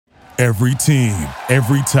Every team,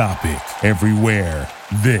 every topic, everywhere.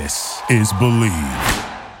 This is Believe.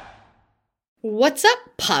 What's up,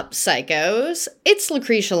 Pop Psychos? It's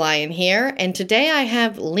Lucretia Lyon here, and today I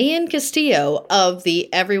have Lian Castillo of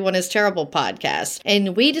the Everyone is Terrible podcast,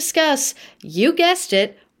 and we discuss, you guessed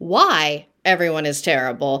it, why everyone is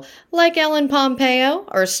terrible. Like Ellen Pompeo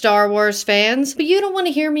or Star Wars fans, but you don't want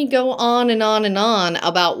to hear me go on and on and on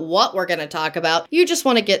about what we're going to talk about. You just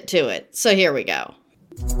want to get to it. So here we go.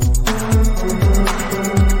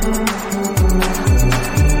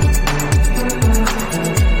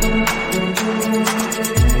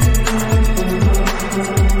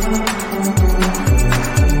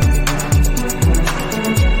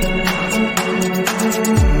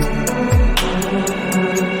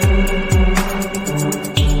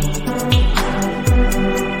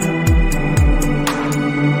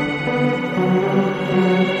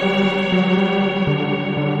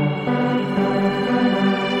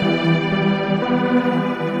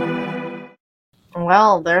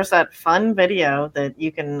 Well, there's that fun video that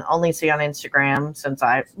you can only see on Instagram, since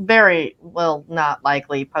I very will not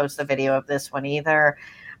likely post a video of this one either.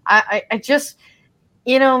 I just,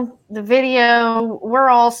 the video, we're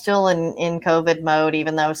all still in COVID mode,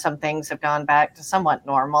 even though some things have gone back to somewhat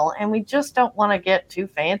normal, and we just don't want to get too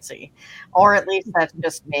fancy, or at least that's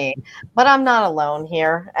just me. But I'm not alone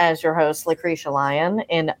here as your host, Lucretia Lyon,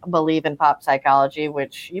 in Believe in Pop Psychology,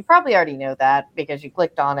 which you probably already know that because you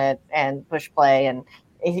clicked on it and push play, and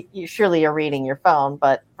surely you're reading your phone,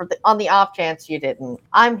 but on the off chance you didn't.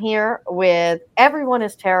 I'm here with Everyone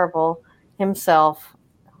is Terrible himself,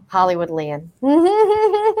 Hollywood Lian.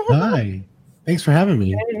 Hi. Thanks for having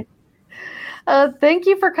me. Thank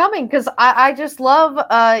you for coming, because I just love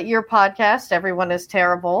your podcast, Everyone is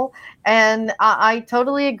Terrible, and I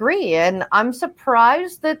totally agree, and I'm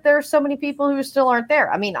surprised that there's so many people who still aren't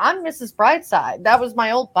there. I mean, I'm Mrs. Brightside. That was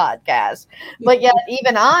my old podcast, but yet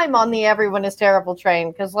even I'm on the Everyone is Terrible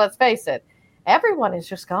train, because let's face it, everyone has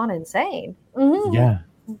just gone insane. Mm-hmm. Yeah,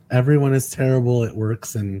 everyone is terrible. It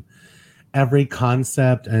works in every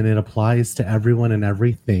concept, and it applies to everyone and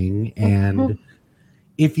everything, and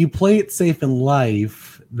if you play it safe in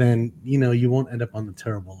life, then you won't end up on the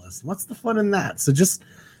terrible list. What's the fun in that? So just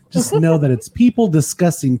know that it's people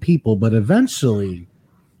discussing people, but eventually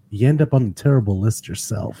you end up on the terrible list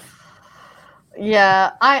yourself.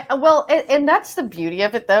 Yeah, and that's the beauty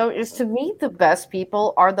of it, though, is to me the best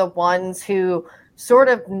people are the ones who sort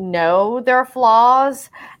of know their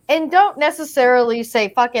flaws and don't necessarily say,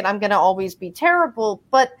 fuck it, I'm going to always be terrible,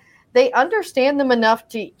 but they understand them enough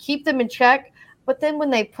to keep them in check. But then when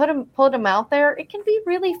they put them out there, it can be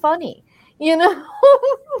really funny.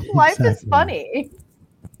 Life is funny.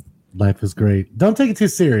 Life is great. Don't take it too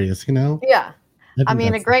serious, Yeah. I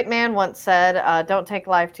mean, a great man once said, don't take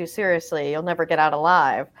life too seriously. You'll never get out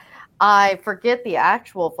alive. I forget the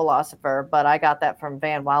actual philosopher, but I got that from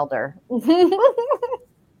Van Wilder.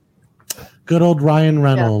 Good old Ryan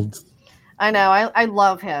Reynolds. Yeah. I know. I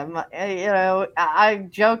love him. I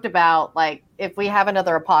joked about, like, if we have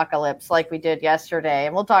another apocalypse like we did yesterday,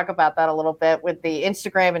 and we'll talk about that a little bit with the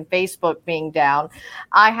Instagram and Facebook being down.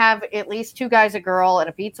 I have at least Two Guys, a Girl, and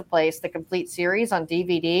a Pizza Place, the complete series on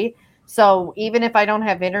DVD. So even if I don't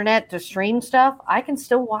have internet to stream stuff, I can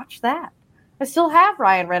still watch that. I still have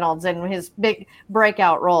Ryan Reynolds in his big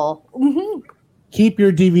breakout role. Keep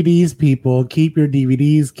your DVDs, people. Keep your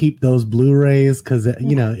DVDs. Keep those Blu-rays, because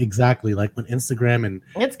exactly like when Instagram and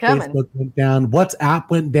Facebook went down, WhatsApp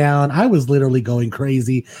went down. I was literally going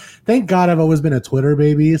crazy. Thank God I've always been a Twitter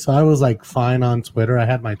baby, so I was like fine on Twitter. I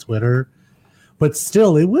had my Twitter, but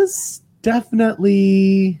still, it was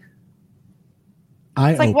definitely.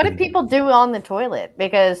 It's like, what did people do on the toilet?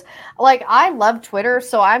 Because, like, I love Twitter,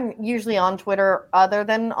 so I'm usually on Twitter other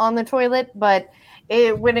than on the toilet, but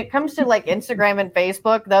when it comes to like Instagram and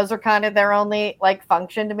Facebook, those are kind of their only like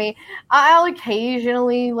function to me. I'll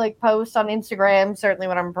occasionally like post on Instagram, certainly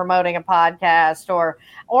when I'm promoting a podcast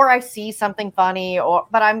or I see something funny,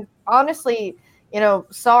 but I'm honestly,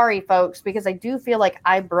 sorry folks, because I do feel like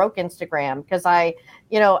I broke Instagram because I,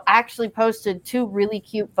 actually posted 2 really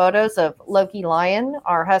cute photos of Loki Lion,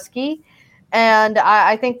 our husky. And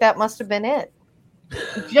I think that must have been it.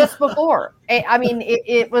 Just before. I mean,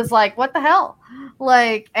 it was like, what the hell?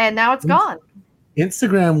 Like, and now it's gone.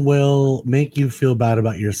 Instagram will make you feel bad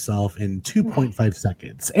about yourself in 2.5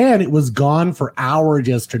 seconds. And it was gone for hours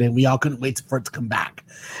yesterday. And we all couldn't wait for it to come back.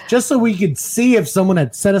 Just so we could see if someone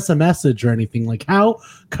had sent us a message or anything. Like, how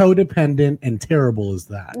codependent and terrible is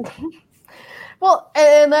that? Well,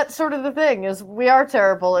 and that's sort of the thing, is we are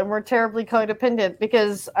terrible and we're terribly codependent,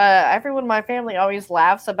 because everyone in my family always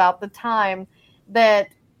laughs about the time that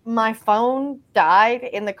my phone died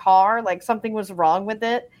in the car, like something was wrong with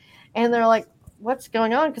it. And they're like, what's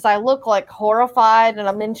going on? Because I look like horrified and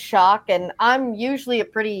I'm in shock, and I'm usually a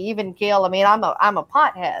pretty even keel. I mean, I'm a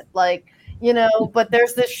pothead, like, you know, but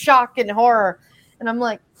there's this shock and horror. And I'm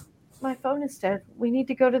like, my phone is dead. We need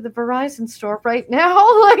to go to the Verizon store right now.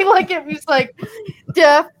 like it was like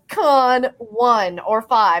DEFCON 1 or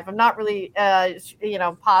 5. I'm not really,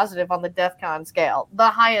 positive on the DEFCON scale. The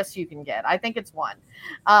highest you can get. I think it's 1.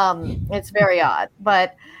 It's very odd.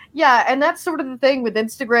 But yeah, and that's sort of the thing with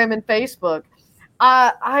Instagram and Facebook.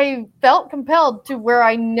 I felt compelled to where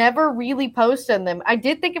I never really post on them. I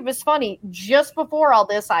did think it was funny. Just before all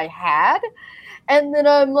this, I had. And then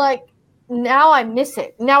I'm like, now I miss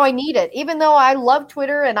it. Now I need it. Even though I love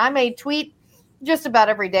Twitter and I may tweet just about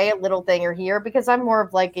every day, a little thing or here, because I'm more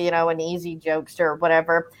of like, an easy jokester or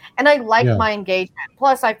whatever. And I like my engagement.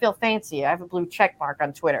 Plus, I feel fancy. I have a blue check mark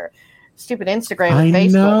on Twitter. Stupid Instagram and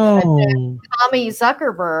Facebook. Know. Tommy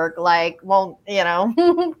Zuckerberg, won't,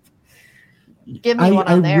 give me one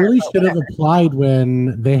on there. I really should have applied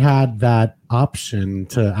when they had that option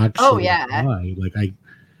to actually apply.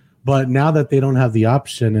 But now that they don't have the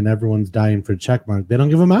option and everyone's dying for checkmark, they don't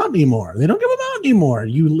give them out anymore.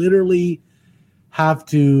 You literally have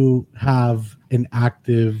to have an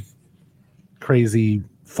active, crazy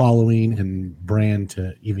following and brand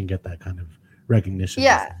to even get that kind of recognition.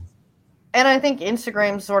 Yeah. And I think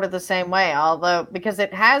Instagram's sort of the same way, although because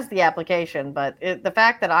it has the application, but the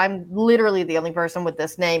fact that I'm literally the only person with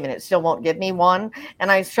this name and it still won't give me one,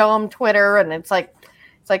 and I show them Twitter and it's like,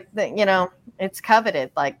 it's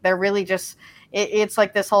coveted. Like they're really just, it's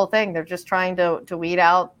like this whole thing. They're just trying to weed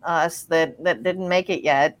out us that didn't make it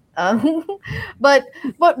yet. But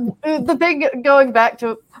the thing going back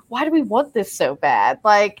to why do we want this so bad?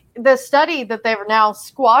 Like the study that they were now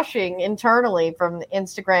squashing internally from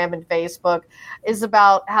Instagram and Facebook is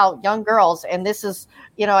about how young girls, and this is,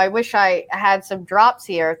 I wish I had some drops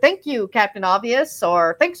here. Thank you, Captain Obvious,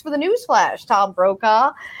 or thanks for the newsflash, Tom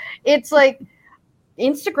Brokaw. It's like,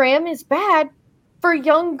 Instagram is bad for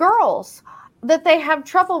young girls, that they have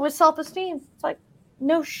trouble with self-esteem. It's like,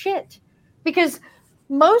 no shit. Because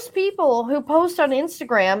most people who post on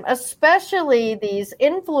Instagram, especially these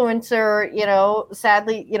influencer,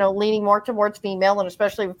 sadly, leaning more towards female and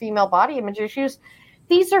especially with female body image issues,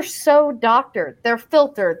 these are so doctored. They're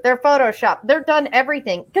filtered. They're photoshopped. They're done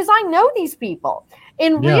everything. Because I know these people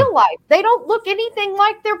in real life. They don't look anything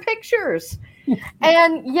like their pictures.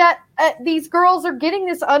 And yet these girls are getting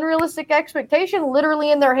this unrealistic expectation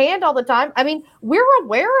literally in their hand all the time. I mean, we're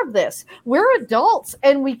aware of this. We're adults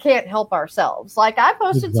and we can't help ourselves. Like I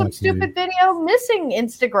posted some stupid video missing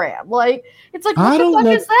Instagram. Like it's like, what the fuck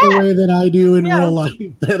is that? The way that I do in real life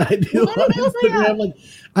that I do on Instagram. Like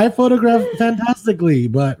I photograph fantastically,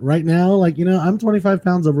 but right now, I'm 25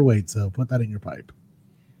 pounds overweight. So put that in your pipe.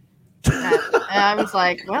 I was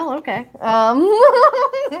like, well, okay.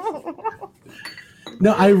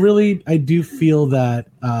 No, I do feel that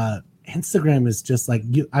Instagram is just like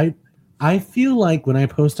you. I feel like when I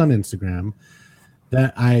post on Instagram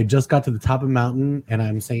that I just got to the top of a mountain and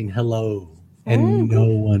I'm saying hello and no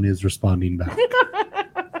one is responding back.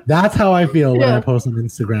 That's how I feel when I post on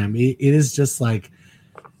Instagram. It is just like,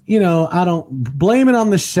 I don't blame it on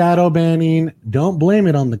the shadow banning. Don't blame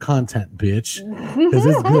it on the content, bitch, because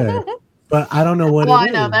it's good. But I don't know what it is. Well, I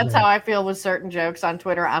know. That's how I feel with certain jokes on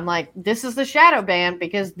Twitter. I'm like, this is the shadow ban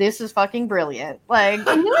because this is fucking brilliant. Like,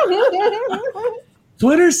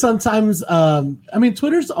 Twitter sometimes,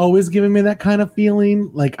 Twitter's always given me that kind of feeling.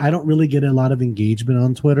 Like, I don't really get a lot of engagement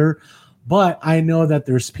on Twitter, but I know that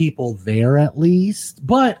there's people there at least.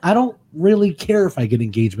 But I don't really care if I get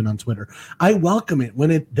engagement on Twitter. I welcome it.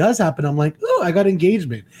 When it does happen, I'm like, oh, I got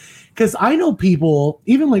engagement. Because I know people,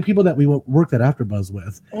 even like people that we worked at AfterBuzz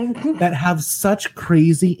with, that have such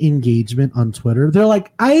crazy engagement on Twitter. They're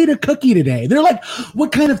like, I ate a cookie today. They're like,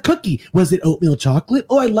 what kind of cookie? Was it oatmeal chocolate?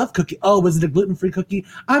 Oh, I love cookie. Oh, was it a gluten-free cookie?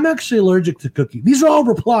 I'm actually allergic to cookie. These are all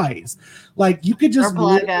replies. Like, you could just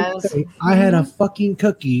say, I had a fucking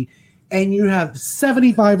cookie, and you have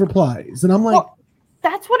 75 replies. And I'm like... Well,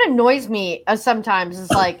 that's what annoys me sometimes is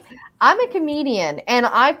like... I'm a comedian and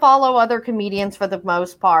I follow other comedians for the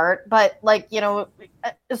most part, but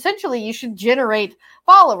essentially you should generate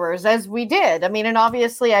followers as we did. I mean, and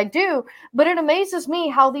obviously I do, but it amazes me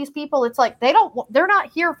how these people, it's like, they're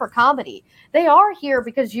not here for comedy. They are here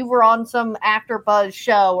because you were on some AfterBuzz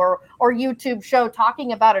show or YouTube show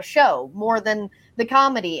talking about a show more than the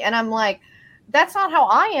comedy. And I'm like, that's not how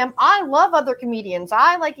I am. I love other comedians.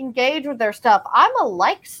 I engage with their stuff. I'm a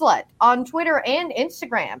like slut on Twitter and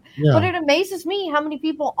Instagram. Yeah. But it amazes me how many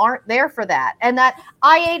people aren't there for that. And that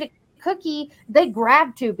I ate a cookie, they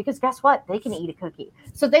grab to, because guess what? They can eat a cookie.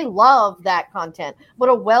 So they love that content. But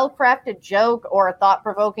a well-crafted joke or a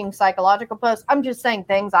thought-provoking psychological post, I'm just saying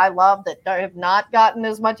things I love that have not gotten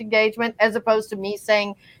as much engagement, as opposed to me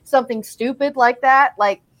saying something stupid like that.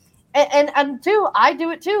 Like, and too, I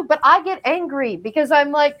do it too, but I get angry because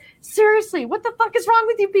I'm like, seriously, what the fuck is wrong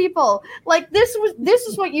with you people? Like, this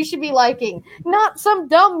is what you should be liking, not some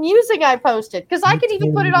dumb music I posted, because I can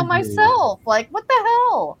even put it on myself. Like, what the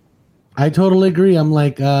hell? I totally agree. I'm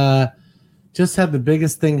like, just had the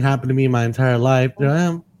biggest thing happen to me my entire life.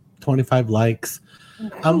 25 likes.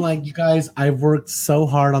 I'm like, you guys, I've worked so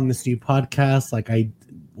hard on this new podcast. Like, I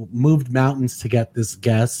moved mountains to get this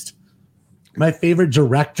guest. My favorite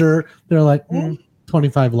director, they're like,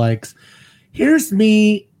 25 likes. Here's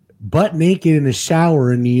me butt naked in a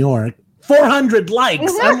shower in New York, 400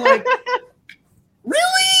 likes. I'm like,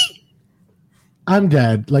 really? I'm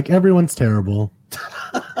dead. Like, everyone's terrible.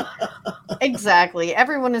 Exactly.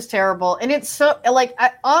 Everyone is terrible. And it's so, like,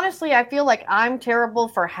 honestly, I feel like I'm terrible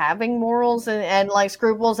for having morals and like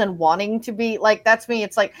scruples and wanting to be, like, that's me.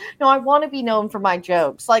 It's like, no, I want to be known for my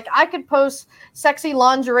jokes. Like, I could post sexy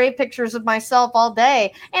lingerie pictures of myself all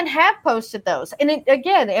day and have posted those. And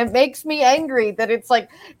it makes me angry that it's like,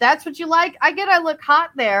 that's what you like. I get I look hot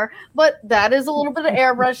there, but that is a little bit of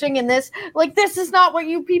airbrushing in this. Like, this is not what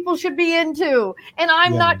you people should be into. And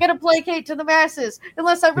I'm not going to placate to the masses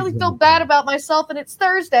unless I really feel bad about myself and it's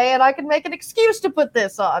Thursday and I can make an excuse to put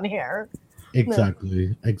this on here.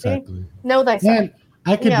 Exactly. No, they say.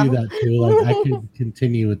 I could do that too. Like, I could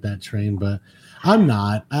continue with that train, but I'm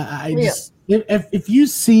not. I just, if you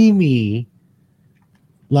see me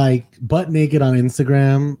like butt naked on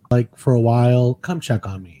Instagram, like for a while, come check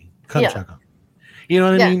on me. Check on me. You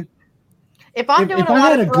know what I mean? If I'm doing a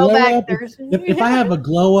lot of throwback Thursday, if I have a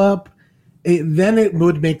glow up, then it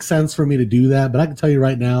would make sense for me to do that. But I can tell you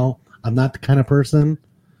right now, I'm not the kind of person.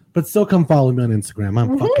 But still, come follow me on Instagram.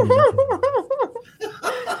 I'm fucking.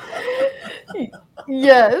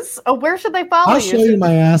 Yes. Oh, where should they follow you? I'll show you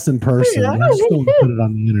my ass in person. I just don't put it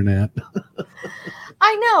on the internet.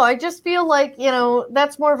 I know. I just feel like,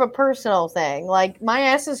 that's more of a personal thing. Like, my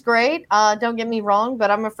ass is great. Don't get me wrong, but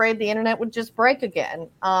I'm afraid the internet would just break again.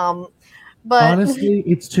 But honestly,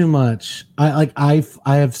 it's too much. I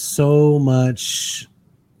have so much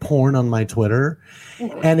porn on my Twitter,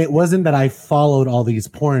 and it wasn't that I followed all these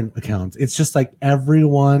porn accounts. It's just like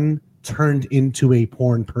everyone turned into a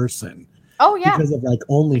porn person. Oh yeah, because of like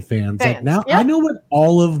OnlyFans. Like now, I know what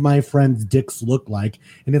all of my friends' dicks look like,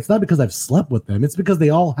 and it's not because I've slept with them. It's because they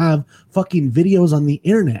all have fucking videos on the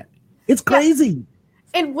internet. It's crazy. Yeah.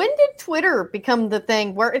 And when did Twitter become the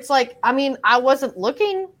thing where it's like, I mean, I wasn't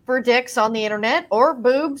looking for dicks on the internet or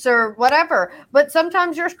boobs or whatever, but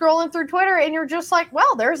sometimes you're scrolling through Twitter and you're just like,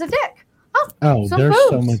 well, there's a dick. Oh, there's boobs.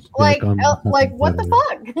 So much dick like what Twitter.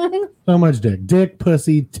 The fuck? So much dick,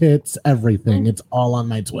 pussy, tits, everything. It's all on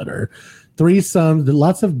my Twitter. Threesomes,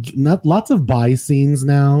 lots of bi scenes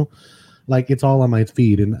now. Like, it's all on my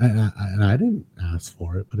feed, and I didn't ask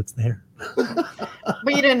for it, but it's there.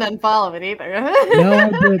 But you didn't unfollow it either.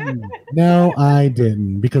 No, I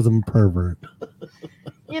didn't, because I'm a pervert.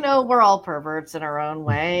 We're all perverts in our own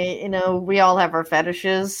way. We all have our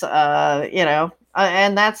fetishes,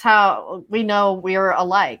 and that's how we know we're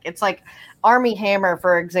alike. It's like Armie Hammer,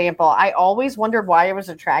 for example. I always wondered why I was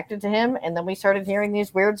attracted to him, and then we started hearing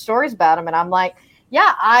these weird stories about him, and I'm like,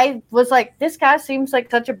 yeah, I was like, this guy seems like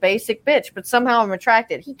such a basic bitch, but somehow I'm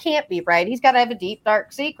attracted. He can't be, right? He's got to have a deep,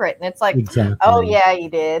 dark secret. And it's like, Oh, yeah, you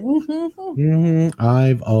did.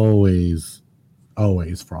 I've always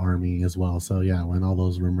for Armie as well. So, yeah, when all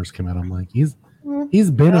those rumors came out, I'm like, he's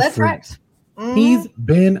been a freak. Right. He's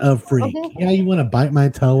been a freak. Yeah, you want to bite my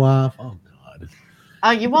toe off? Oh, God.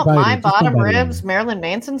 Oh, you want my bottom ribs Marilyn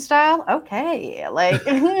Manson style? Okay. Like...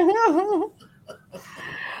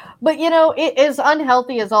 But, it is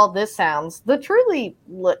unhealthy as all this sounds. The truly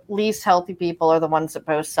least healthy people are the ones that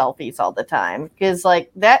post selfies all the time. Because,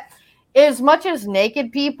 like, that, as much as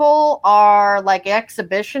naked people are, like,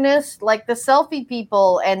 exhibitionists, like, the selfie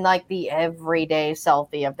people and, like, the everyday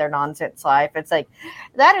selfie of their nonsense life, it's like,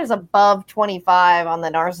 that is above 25 on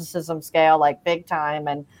the narcissism scale, like, big time.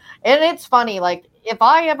 And it's funny, like, if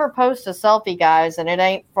I ever post a selfie, guys, and it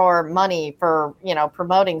ain't for money, for,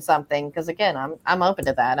 promoting something, because again, I'm open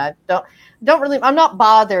to that. I don't really, I'm not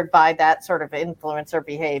bothered by that sort of influencer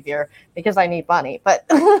behavior because I need money. But,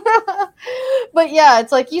 but yeah,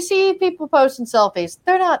 it's like you see people posting selfies,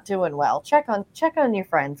 they're not doing well. Check on your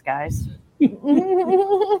friends, guys.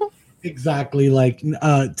 Exactly. Like,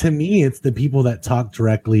 to me, it's the people that talk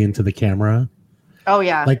directly into the camera. Oh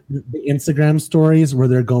yeah. Like the Instagram stories where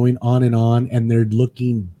they're going on and they're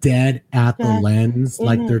looking dead at the lens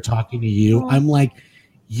like they're talking to you. I'm like,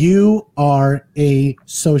 you are a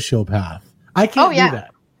sociopath. I can't do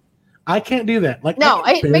that. I can't do that. Like, no,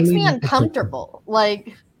 it makes me uncomfortable.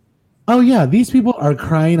 Like, oh yeah, these people are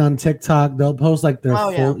crying on TikTok. They'll post like their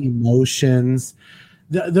full emotions.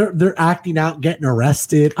 They're acting out, getting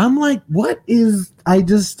arrested. I'm like, what is? I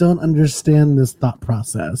just don't understand this thought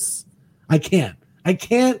process. I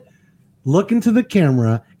can't look into the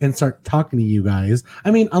camera and start talking to you guys.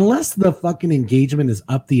 I mean, unless the fucking engagement is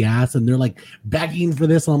up the ass and they're like begging for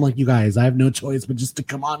this, and I'm like, you guys, I have no choice but just to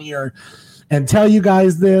come on here and tell you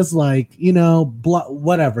guys this, like, you know,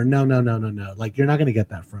 whatever. No. Like, you're not gonna get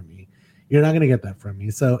that from me. You're not gonna get that from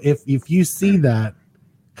me. So if you see that,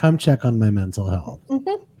 come check on my mental health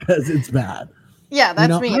because it's bad. Yeah,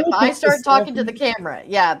 that's me. If I start talking to the camera,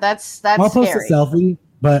 that's I'll scary. post a selfie,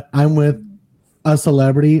 but I'm with a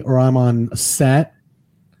celebrity or I'm on a set,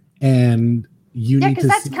 and you need to. Because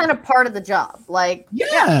that's kind of part of the job. Like,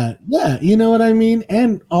 yeah, you know what I mean.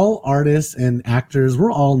 And all artists and actors,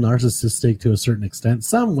 we're all narcissistic to a certain extent.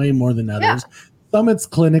 Some way more than others. Yeah. Some it's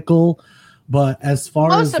clinical. But as far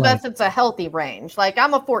most as of us, it's a healthy range. Like,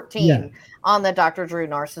 I'm a 14 on the Dr. Drew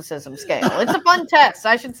narcissism scale. It's a fun test.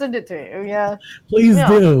 I should send it to you. Yeah. Please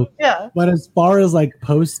do. Yeah. But as far as like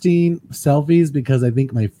posting selfies because I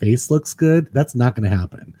think my face looks good, that's not going to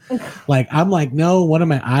happen. Like, I'm like, no, one of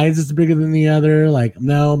my eyes is bigger than the other. Like,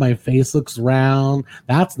 no, my face looks round.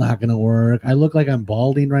 That's not going to work. I look like I'm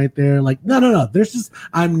balding right there. Like, no.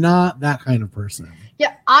 I'm not that kind of person.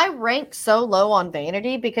 Yeah, I rank so low on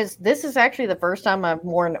vanity because this is actually the first time I've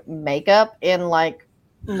worn makeup in like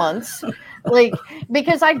months. Like,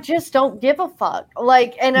 because I just don't give a fuck.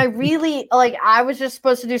 Like, and I really, like, I was just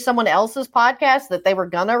supposed to do someone else's podcast that they were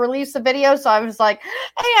gonna release the video. So I was like,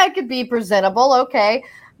 hey, I could be presentable. Okay.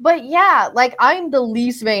 But yeah, like, I'm the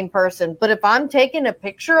least vain person. But if I'm taking a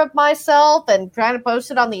picture of myself and trying to post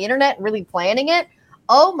it on the internet and really planning it,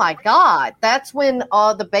 oh my God, that's when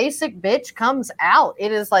the basic bitch comes out.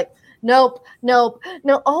 It is like, nope.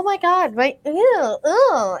 Oh my God, right? Ew.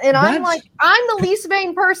 And I'm like, I'm the least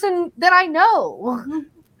vain person that I know.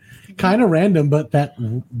 Kind of random, but that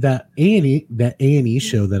A&E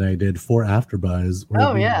show that I did for AfterBuzz.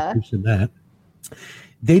 That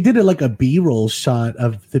they did it like a B-roll shot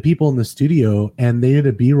of the people in the studio, and they did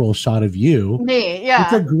a B-roll shot of you. Me, yeah.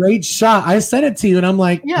 It's a great shot. I sent it to you, and I'm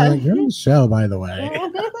like, you're in the show, by the way.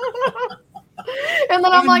 And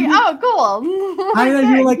then I'm like, oh, cool. I know,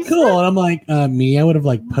 you're like, cool. And I'm like, me, I would have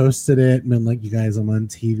like posted it and been like, you guys, I'm on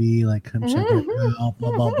TV. Like, come check it out.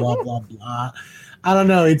 Blah, blah, blah, blah, blah. I don't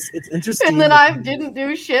know. It's interesting. And then I didn't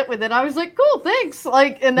do shit with it. I was like, cool, thanks.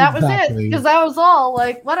 Like, and that was it. Because that was all.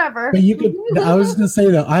 Like, whatever. But you could, I was going to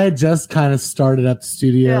say, though, I had just kind of started at the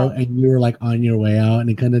studio and you were like on your way out,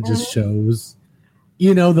 and it kind of just shows,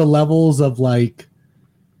 you know, the levels of like,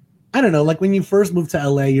 I don't know, like when you first moved to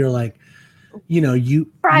LA, you're like, you know,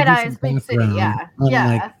 Bright Eyes, big city,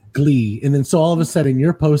 like Glee. And then so all of a sudden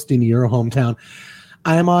you're posting your hometown.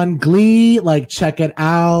 I'm on Glee, like, check it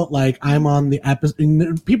out. Like, I'm on the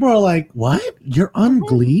episode. People are like, what? You're on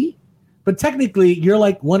Glee? But technically, you're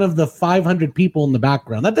like one of the 500 people in the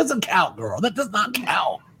background. That doesn't count, girl. That does not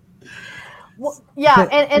count. Well, yeah,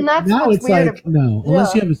 and that's now it's weird. Like, no,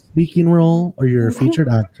 unless you have a speaking role or you're a featured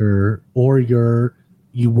actor or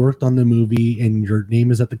you worked on the movie and your name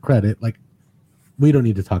is at the credit, like, we don't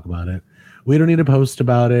need to talk about it. We don't need to post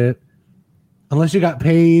about it. Unless you got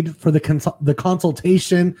paid for the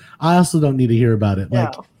consultation, I also don't need to hear about it.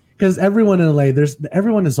 Like, because everyone in LA,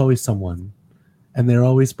 everyone is always someone, and they're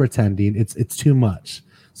always pretending. It's too much.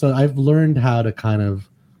 So I've learned how to kind of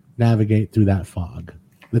navigate through that fog,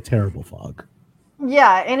 the terrible fog.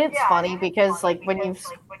 Yeah, and it's funny because like when you,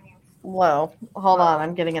 whoa, hold on,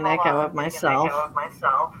 I'm getting an echo of myself.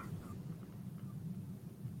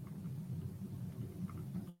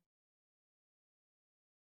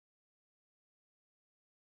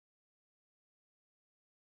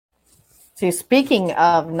 See, speaking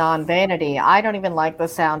of non-vanity, I don't even like the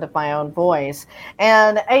sound of my own voice.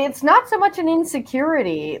 And it's not so much an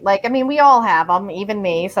insecurity. Like, I mean, we all have them, even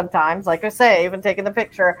me sometimes, like I say, even taking the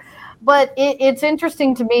picture. But it's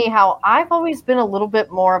interesting to me how I've always been a little bit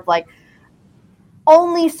more of like,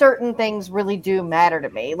 only certain things really do matter to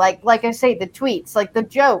me. Like I say, the tweets, like the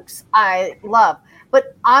jokes I love.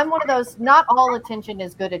 But I'm one of those, not all attention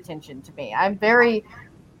is good attention to me. I'm very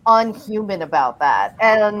unhuman about that.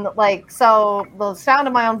 And like, so the sound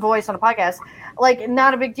of my own voice on a podcast, like,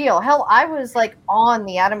 not a big deal. Hell, I was like on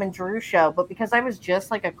the Adam and Drew show, but because I was just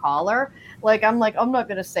like a caller, like, I'm not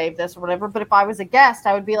going to save this or whatever. But if I was a guest,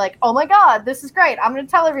 I would be like, oh my God, this is great. I'm going to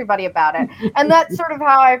tell everybody about it. And that's sort of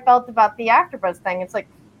how I felt about the AfterBuzz thing. It's like,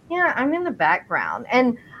 yeah, I'm in the background.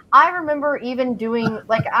 And I remember even doing,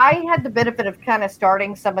 like, I had the benefit of kind of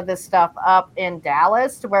starting some of this stuff up in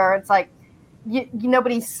Dallas, to where it's like,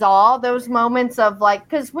 nobody saw those moments of like,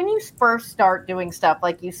 because when you first start doing stuff,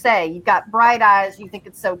 like you say, you've got bright eyes, you think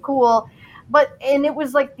it's so cool. And it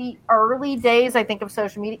was like the early days, I think, of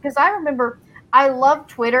social media. Because I remember I loved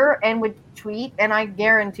Twitter and would tweet, and I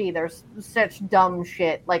guarantee there's such dumb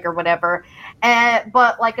shit, like, or whatever.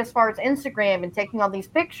 But like, as far as Instagram and taking all these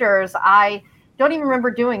pictures, I don't even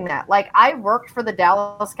remember doing that. Like, I worked for the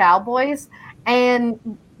Dallas Cowboys,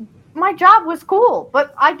 and my job was cool,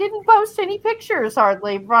 but I didn't post any pictures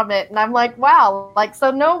hardly from it. And I'm like, wow, like,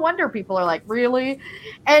 so no wonder people are like, really?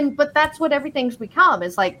 But that's what everything's become,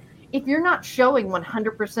 is like, if you're not showing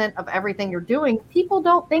 100% of everything you're doing, people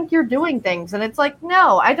don't think you're doing things. And it's like,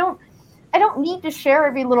 no, I don't need to share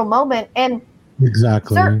every little moment. And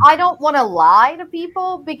exactly, sir, I don't want to lie to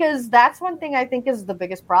people, because that's one thing I think is the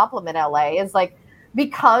biggest problem in LA, is like,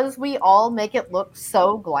 because we all make it look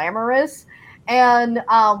so glamorous, and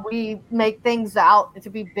we make things out to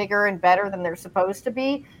be bigger and better than they're supposed to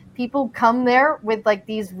be. People come there with like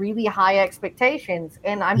these really high expectations.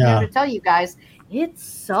 And I'm here to tell you guys, it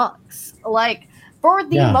sucks. Like, for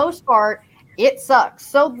the most part, it sucks.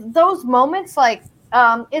 So those moments, like,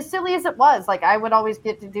 as silly as it was, like, I would always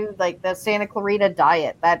get to do like the Santa Clarita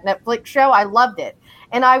Diet, that Netflix show. I loved it.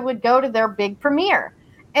 And I would go to their big premiere.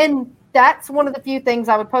 And that's one of the few things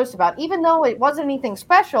I would post about, even though it wasn't anything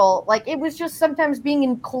special. Like, it was just sometimes being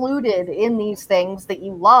included in these things that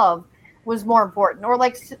you love was more important. Or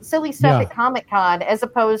like silly stuff at Comic-Con, as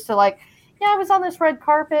opposed to like, I was on this red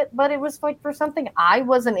carpet, but it was like for something I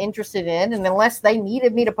wasn't interested in. And unless they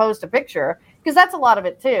needed me to post a picture, because that's a lot of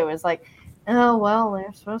it too, is like, oh, well,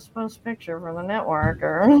 they're supposed to post a picture for the network,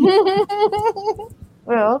 or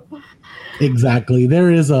well, exactly.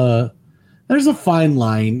 There's a fine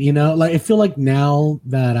line, you know. Like, I feel like now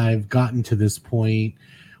that I've gotten to this point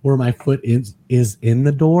where my foot is in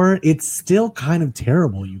the door, it's still kind of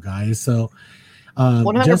terrible, you guys. So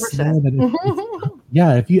 100%. Just know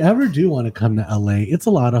that if you ever do want to come to LA, it's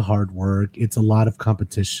a lot of hard work. It's a lot of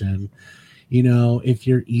competition. You know, if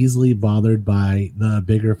you're easily bothered by the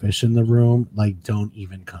bigger fish in the room, like, don't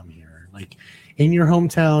even come here. Like, in your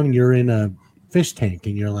hometown, you're in a fish tank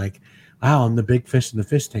and you're like, wow, I'm the big fish in the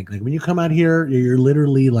fish tank. Like, when you come out here, you're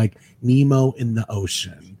literally like Nemo in the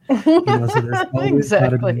ocean. You know, so there's always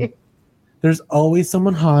there's always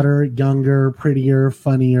someone hotter, younger, prettier,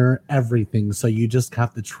 funnier, everything. So you just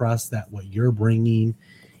have to trust that what you're bringing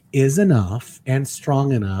is enough and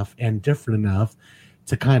strong enough and different enough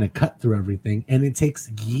to kind of cut through everything. And it takes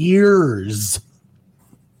years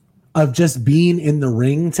of just being in the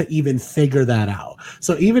ring to even figure that out.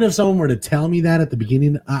 So even if someone were to tell me that at the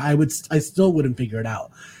beginning, I still wouldn't figure it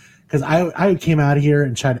out. Because I came out of here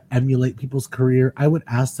and tried to emulate people's career. I would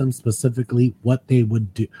ask them specifically what they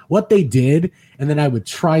would do, what they did, and then I would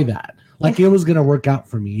try that. Like, it was going to work out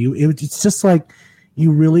for me. It's just like,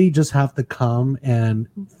 you really just have to come and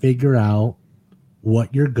figure out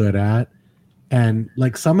what you're good at. And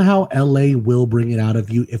like, somehow LA will bring it out of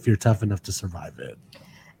you if you're tough enough to survive it.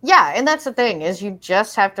 Yeah, and that's the thing, is you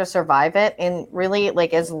just have to survive it. And really,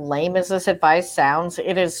 like, as lame as this advice sounds,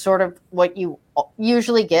 it is sort of what you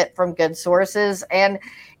usually get from good sources. And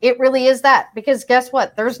it really is that, because guess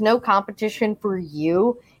what? There's no competition for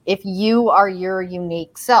you if you are your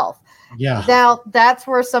unique self. Yeah. Now, that's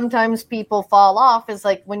where sometimes people fall off, is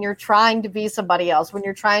like when you're trying to be somebody else, when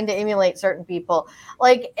you're trying to emulate certain people,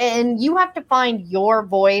 like, and you have to find your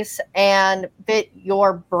voice and fit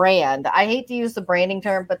your brand. I hate to use the branding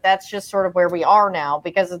term, but that's just sort of where we are now,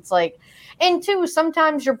 because it's like, and two,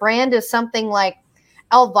 sometimes your brand is something like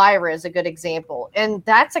Elvira is a good example. And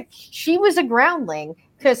she was a groundling,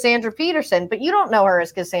 Cassandra Peterson, but you don't know her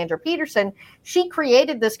as Cassandra Peterson. She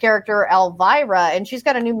created this character Elvira, and she's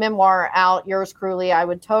got a new memoir out, Yours Cruelly. I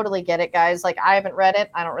would totally get it, guys. Like, I haven't read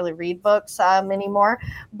it. I don't really read books anymore,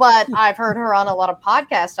 but I've heard her on a lot of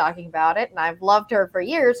podcasts talking about it, and I've loved her for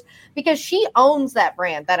years because she owns that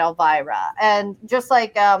brand, that Elvira. And just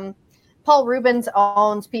like Paul Rubens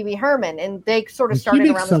owns Pee Wee Herman, and they sort of started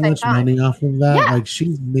around the same time. She makes so much money off of that. Yeah. Like,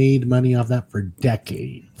 she's made money off that for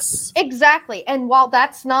decades. Exactly. And while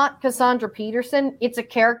that's not Cassandra Peterson, it's a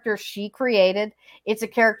character she created. it's a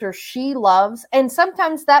character she loves, and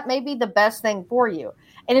sometimes that may be the best thing for you.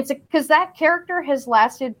 And it's because that character has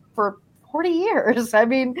lasted for 40 years. I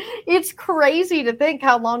mean, it's crazy to think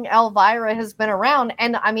how long Elvira has been around.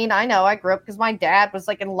 And I mean, I know I grew up because my dad was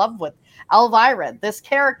like in love with Elvira, this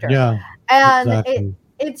character. Yeah. And exactly.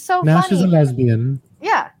 It's so now funny. She's a lesbian.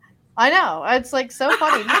 Yeah, I know. It's like so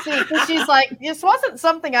funny to see, because she's like, this wasn't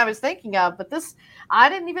something I was thinking of, but this, I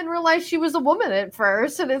didn't even realize she was a woman at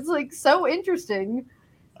first. And it's like so interesting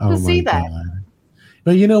to see that.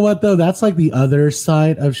 But you know what, though? That's like the other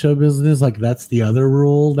side of show business. Like, that's the other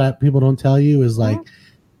rule that people don't tell you is like,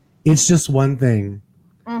 it's just one thing.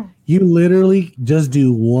 You literally just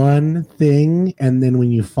do one thing. And then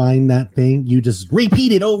when you find that thing, you just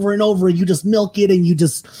repeat it over and over. You just milk it and you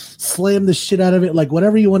just slam the shit out of it. Like,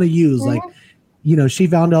 whatever you want to use. Like, you know, she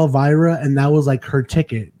found Elvira and that was like her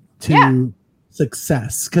ticket to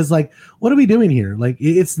success. Because, like, what are we doing here? Like,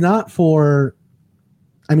 it's not for...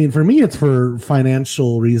 I mean, for me, it's for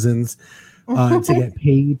financial reasons to get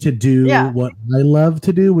paid to do what I love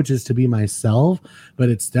to do, which is to be myself. But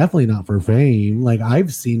it's definitely not for fame. Like,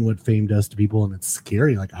 I've seen what fame does to people, and it's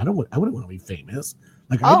scary. Like, I wouldn't want to be famous.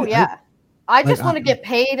 Like, I just want to get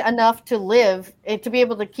paid enough to live, to be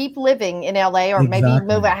able to keep living in LA, or maybe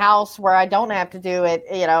move a house where I don't have to do it,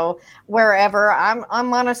 you know, wherever.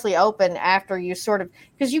 I'm honestly open after you sort of,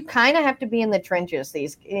 because you kind of have to be in the trenches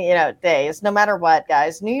these, you know, days, no matter what,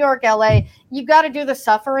 guys. New York, LA, you got to do the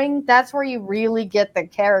suffering. That's where you really get the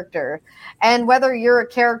character. And whether you're a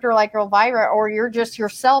character like Elvira or you're just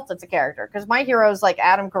yourself that's a character, because my hero is like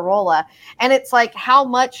Adam Carolla, and it's like how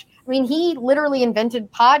much. I mean, he literally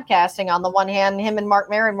invented podcasting on the one hand. Him and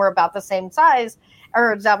Mark Maron were about the same size,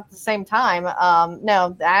 or about the same time.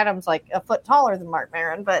 No, Adam's like a foot taller than Mark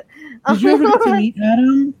Maron. But did you ever get to meet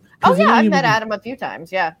Adam? Oh, yeah, I've met Adam a few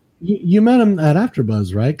times, yeah. You met him at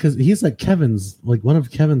AfterBuzz, right? Because he's like one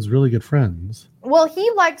of Kevin's really good friends. Well, he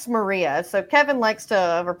likes Maria, so Kevin likes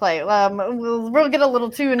to overplay. We'll get a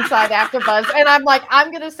little too inside AfterBuzz, and I'm like,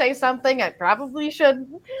 I'm going to say something I probably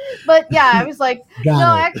shouldn't. But yeah, I was like,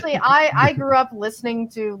 actually, I grew up listening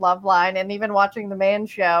to Loveline and even watching The Man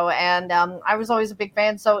Show, and I was always a big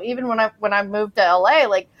fan. So even when I moved to LA,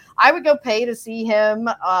 like, I would go pay to see him.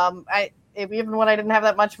 Even when I didn't have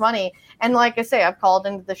that much money. And like I say, I've called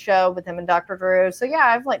into the show with him and Dr. Drew. So yeah,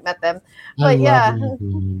 I've like met them. But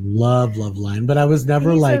love Loveline. But I was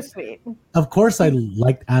never like, so sweet. Of course I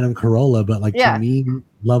liked Adam Carolla, but like to me,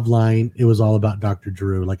 Loveline, it was all about Dr.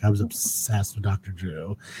 Drew. Like I was obsessed with Dr.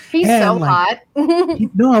 Drew. He's so hot.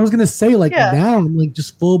 No, I was gonna say now I'm like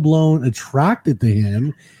just full blown attracted to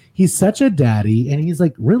him. He's such a daddy, and he's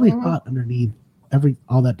like really hot underneath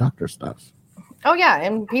all that doctor stuff. Oh, yeah,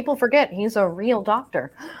 and people forget he's a real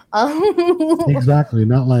doctor. Exactly,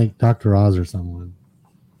 not like Dr. Oz or someone.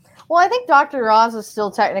 Well, I think Dr. Oz is still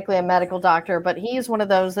technically a medical doctor, but he's one of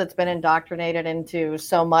those that's been indoctrinated into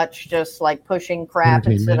so much just like pushing crap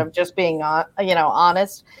instead of just being,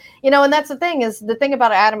 honest. You know, and that's the thing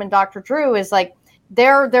about Adam and Dr. Drew is like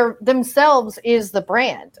they're themselves is the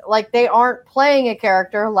brand. Like they aren't playing a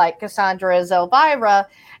character like Cassandra as Elvira,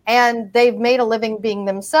 and they've made a living being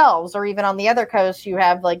themselves. Or even on the other coast, you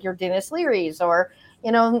have like your Dennis Leary's or,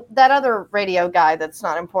 you know, that other radio guy that's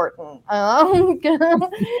not important. But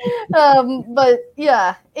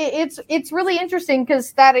yeah, it's really interesting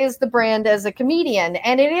because that is the brand as a comedian.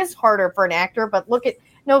 And it is harder for an actor, but look at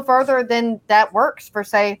no further than that works for,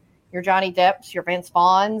 say, your Johnny Depps, your Vince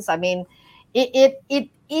Vaughn's. I mean, it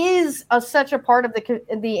is such a part of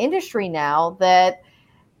the industry now that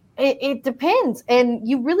it depends. And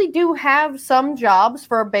you really do have some jobs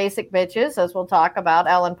for basic bitches, as we'll talk about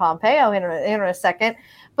Ellen Pompeo in a second.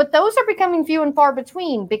 But those are becoming few and far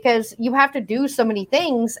between because you have to do so many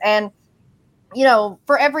things. And, you know,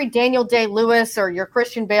 for every Daniel Day-Lewis or your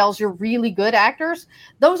Christian Bales, your really good actors,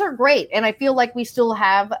 those are great. And I feel like we still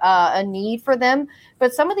have a need for them.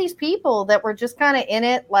 But some of these people that were just kind of in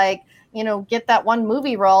it, like, you know, get that one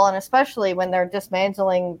movie role. And especially when they're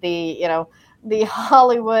dismantling the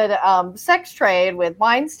Hollywood sex trade with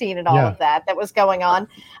Weinstein and all of that was going on.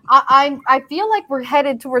 I feel like we're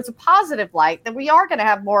headed towards a positive light, that we are going to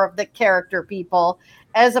have more of the character people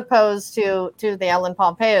as opposed to the Ellen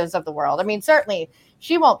Pompeos of the world. I mean, certainly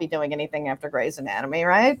she won't be doing anything after Grey's Anatomy,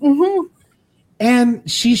 right? And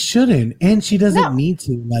she shouldn't, and she doesn't need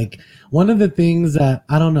to. Like, one of the things that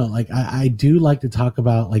I don't know, like I do like to talk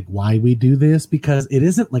about like why we do this, because it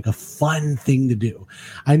isn't like a fun thing to do.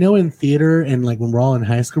 I know in theater and like when we're all in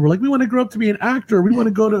high school, we're like, we want to grow up to be an actor. We want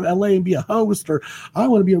to go to LA and be a host, or I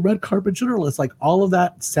want to be a red carpet journalist. Like all of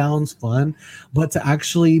that sounds fun, but to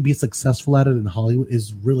actually be successful at it in Hollywood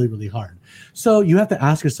is really, really hard. So you have to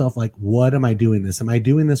ask yourself, like, what am I doing this? Am I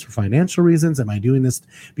doing this for financial reasons? Am I doing this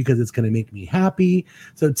because it's going to make me happy?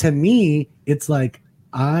 So to me, it's like,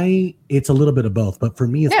 it's a little bit of both, but for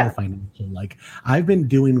me, it's more financial. Like, I've been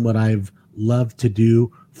doing what I've loved to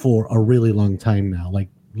do for a really long time now. Like,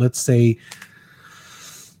 let's say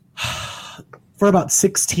for about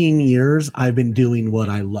 16 years, I've been doing what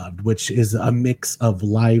I loved, which is a mix of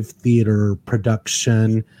live theater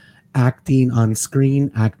production, acting on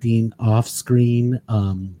screen, acting off screen,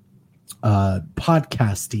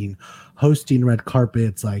 podcasting, hosting red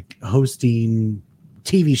carpets, like hosting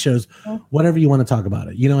TV shows, whatever you want to talk about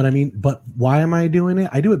it. You know what I mean? But why am I doing it?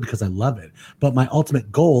 I do it because I love it. But my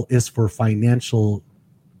ultimate goal is for financial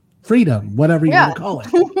freedom, whatever you want to call it.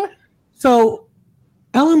 So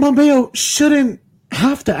Ellen Pompeo shouldn't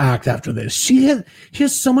have to act after this. She has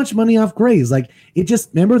so much money off Grey's. Like, it just,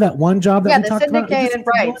 remember that one job that we talked about? Yeah, the syndicated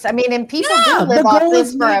rights. I mean, and people do live off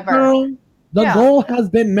this forever. The goal has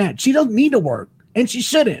been met. She doesn't need to work, and she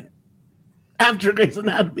shouldn't after Grey's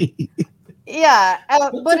Anatomy. Yeah.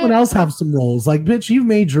 But someone else have some roles. Like, bitch, you've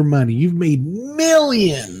made your money. You've made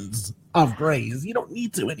millions of Grey's. You don't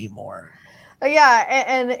need to anymore. Yeah,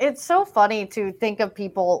 and it's so funny to think of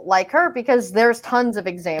people like her because there's tons of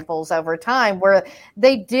examples over time where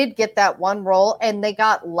they did get that one role and they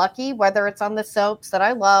got lucky, whether it's on the soaps that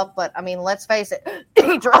I love, but I mean, let's face it,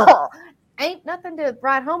 ain't nothing to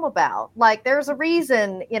write home about. Like, there's a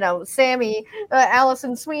reason, Sammy,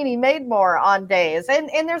 Allison Sweeney made more on Days, and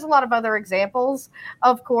there's a lot of other examples,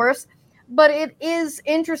 of course. But it is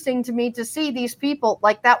interesting to me to see these people,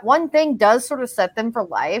 like, that one thing does sort of set them for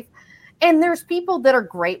life. And there's people that are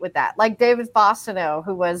great with that, like David Faustino,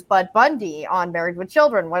 who was Bud Bundy on Married with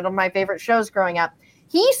Children, one of my favorite shows growing up.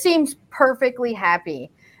 He seems perfectly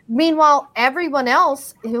happy. Meanwhile, everyone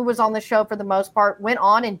else who was on the show for the most part went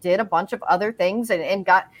on and did a bunch of other things and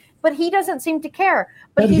got, but he doesn't seem to care.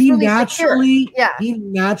 But he's he really naturally, secure. He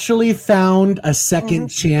naturally found a second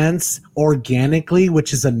chance organically,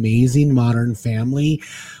 which is amazing. Modern Family.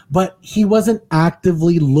 But he wasn't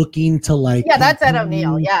actively looking to, like... Yeah, that's Ed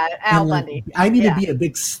O'Neill. Yeah, Al Bundy. I need to be a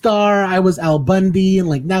big star. I was Al Bundy, and,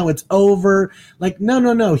 like, now it's over. Like,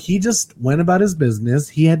 no. He just went about his business.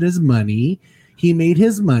 He had his money. He made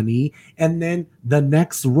his money. And then the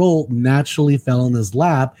next role naturally fell in his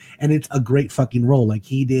lap. And it's a great fucking role. Like,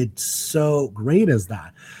 he did so great as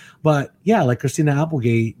that. But, yeah, like Christina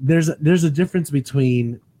Applegate, there's a difference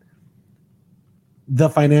between the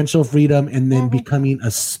financial freedom and then becoming a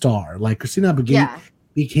star. Like, Christina Applegate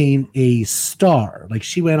became a star. Like,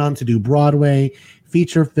 she went on to do Broadway,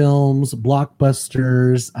 feature films,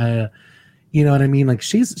 blockbusters. You know what I mean? Like,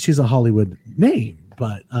 she's a Hollywood name,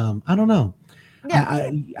 but I don't know. Yeah.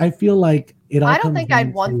 I feel like it all I don't think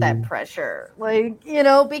I'd want that pressure. Like,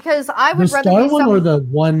 because I would rather star be one or the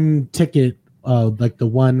one ticket, like the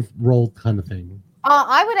one role kind of thing.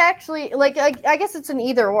 I would actually, like, I guess it's an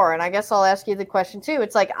either or, and I guess I'll ask you the question too.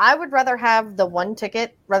 It's like, I would rather have the one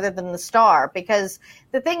ticket rather than the star, because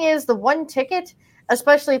the thing is, the one ticket,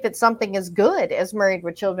 especially if it's something as good as Married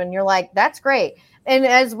with Children, you're like, that's great. And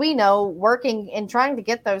as we know, working and trying to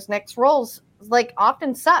get those next roles, like,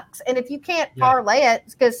 often sucks. And if you can't parlay it,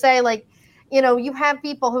 because say, like, you have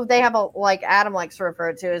people who they have like Adam likes to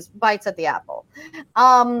refer to as bites at the apple.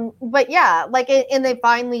 But yeah, like, and they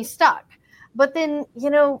finally stuck. But then,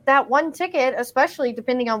 that one ticket, especially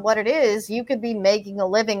depending on what it is, you could be making a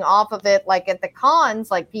living off of it, like at the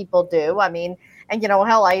cons, like people do. I mean, and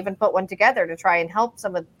hell, I even put one together to try and help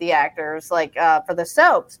some of the actors, like for the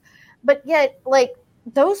soaps. But yet, like,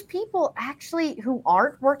 those people actually who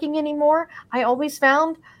aren't working anymore, I always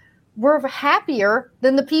found were happier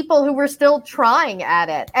than the people who were still trying at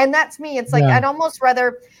it. And that's me. It's like, I'd almost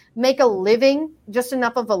rather make a living, just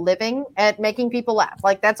enough of a living at making people laugh.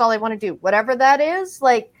 Like, that's all I want to do. Whatever that is,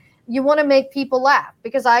 like, you want to make people laugh,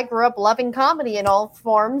 because I grew up loving comedy in all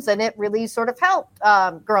forms, and it really sort of helped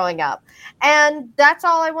growing up. And that's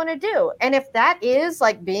all I want to do. And if that is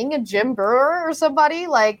like being a Jim Breuer or somebody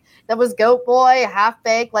like that was Goat Boy, Half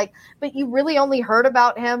Baked, like, but you really only heard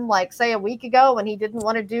about him, like, say a week ago when he didn't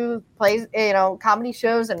want to do plays, comedy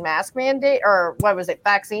shows and mask mandate, or what was it,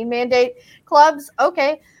 vaccine mandate clubs.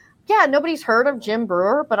 Okay. Yeah, nobody's heard of Jim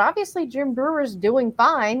Breuer, but obviously Jim Breuer is doing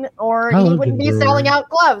fine, or he wouldn't be selling out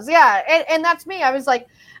gloves. Yeah, and that's me. I was like,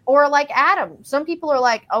 or like Adam. Some people are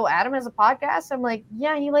like, oh, Adam has a podcast? I'm like,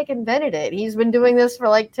 yeah, he like invented it. He's been doing this for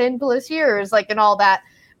like 10 plus years, like, and all that.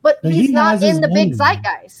 But he's not in the big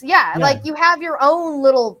zeitgeist. Yeah, like, you have your own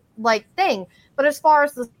little like thing. But as far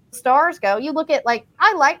as the stars go, you look at, like,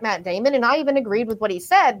 I like Matt Damon, and I even agreed with what he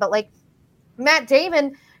said, but like Matt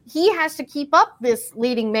Damon, he has to keep up this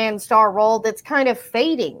leading man star role that's kind of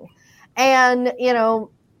fading. And, you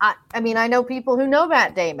know, I mean, I know people who know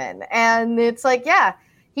Matt Damon, and it's like, yeah,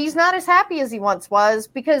 he's not as happy as he once was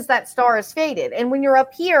because that star is faded. And when you're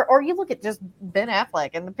up here, or you look at just Ben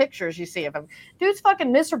Affleck and the pictures you see of him, dude's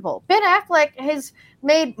fucking miserable. Ben Affleck has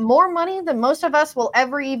made more money than most of us will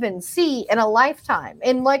ever even see in a lifetime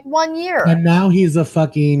in like 1 year. And now he's a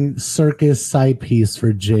fucking circus side piece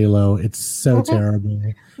for J-Lo. It's so terrible.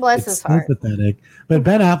 Bless his heart. So pathetic. But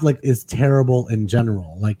Ben Affleck is terrible in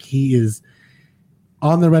general. Like, he is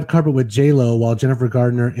on the red carpet with J-Lo while Jennifer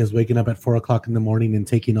Gardner is waking up at 4:00 in the morning and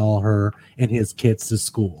taking all her and his kids to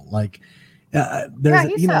school. Like,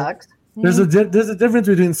 he sucks. There's a difference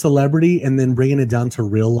between celebrity and then bringing it down to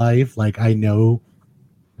real life. Like, I know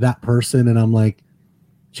that person, and I'm like,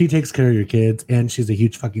 she takes care of your kids, and she's a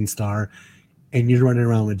huge fucking star, and you're running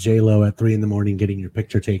around with J-Lo at 3 a.m. getting your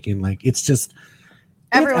picture taken. Like, it's just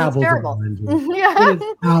everyone's terrible. Yeah, it's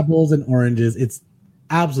apples and oranges. It's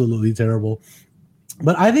absolutely terrible.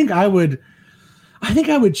 But I think I would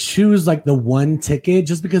choose like the one ticket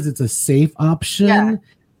just because it's a safe option. Yeah.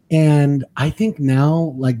 And I think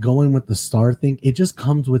now, like, going with the star thing, it just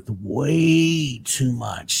comes with way too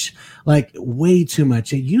much. Like, way too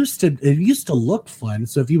much. It used to look fun.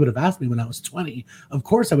 So if you would have asked me when I was 20, of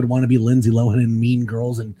course I would want to be Lindsay Lohan in Mean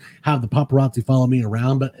Girls and have the paparazzi follow me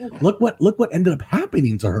around. But look what ended up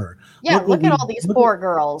happening to her. Yeah, look at all these poor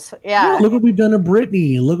girls. Yeah. Look what we've done to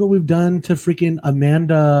Britney. Look what we've done to freaking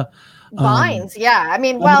Amanda Vines. Yeah. I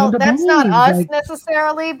mean, well, that's not us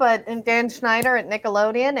necessarily, but Dan Schneider at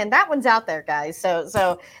Nickelodeon, and that one's out there, guys.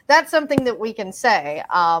 So that's something that we can say.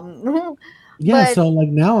 Yeah. So like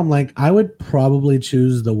now I'm like, I would probably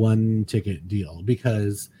choose the one ticket deal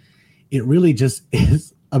because it really just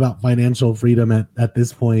is about financial freedom at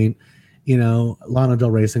this point. You know, Lana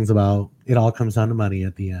Del Rey sings about it all comes down to money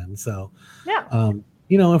at the end. So yeah.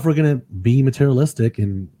 You know, if we're gonna be materialistic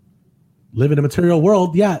and live in a material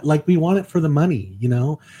world, yeah, like we want it for the money, you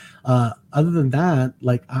know. Other than that,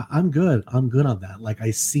 like I'm good on that. Like,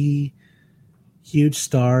 I see huge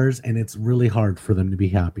stars and it's really hard for them to be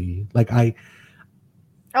happy. Like, I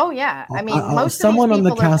mean, most someone of on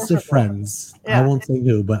these the people cast of Friends, I won't say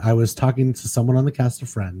who, but I was talking to someone on the cast of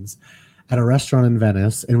Friends at a restaurant in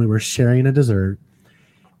Venice, and we were sharing a dessert,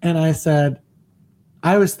 and I said,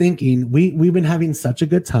 I was thinking, we've been having such a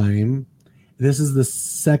good time. This is the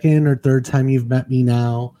second or third time you've met me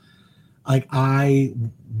now. Like, I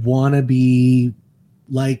want to be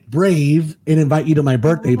like brave and invite you to my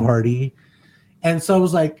birthday party. And so I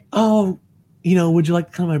was like, oh, you know, would you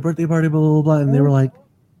like to come to my birthday party? Blah, blah, blah. And they were like,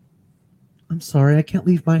 I'm sorry, I can't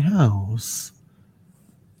leave my house.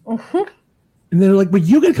 And they're like, but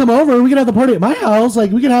you can come over. We can have the party at my house.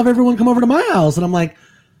 Like, we can have everyone come over to my house. And I'm like,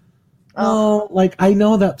 oh, like, I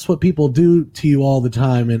know that's what people do to you all the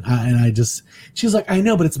time. And I just, she's like, I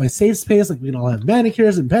know, but it's my safe space. Like, we can all have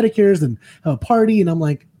manicures and pedicures and have a party. And I'm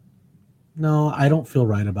like, no, I don't feel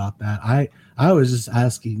right about that. I was just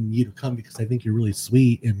asking you to come because I think you're really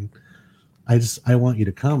sweet. And I want you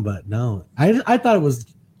to come. But no, I thought it was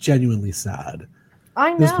genuinely sad.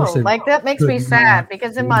 I know, like, that makes me sad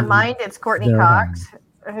because in my mind it's Courtney Cox,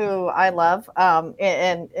 who I love,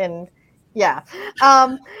 and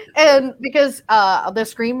because the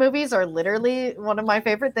Scream movies are literally one of my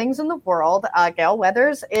favorite things in the world. Gail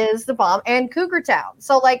Weathers is the bomb, and Cougar Town.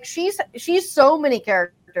 So like she's so many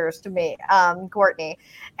characters to me, Courtney,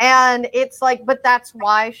 and it's like, but that's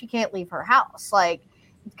why she can't leave her house, like.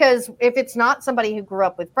 Because if it's not somebody who grew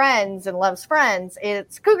up with Friends and loves Friends,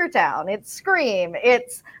 it's Cougar Town, it's Scream,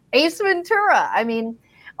 it's Ace Ventura. I mean,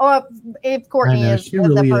 if Courtney is the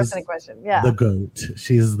really person in question, the GOAT.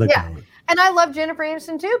 She's the GOAT. And I love Jennifer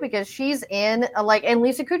Aniston too because she's in and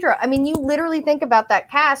Lisa Kudrow. I mean, you literally think about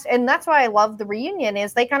that cast, and that's why I love the reunion.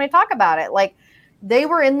 Is they kind of talk about it like they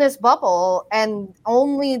were in this bubble, and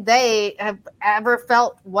only they have ever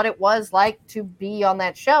felt what it was like to be on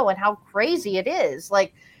that show and how crazy it is.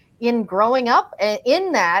 Like in growing up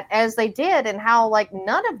in that as they did, and how like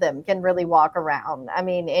none of them can really walk around. I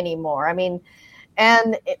mean, anymore. I mean,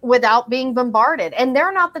 and without being bombarded. And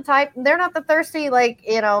they're not the thirsty, like,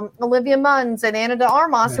 you know, Olivia Munns and Ana de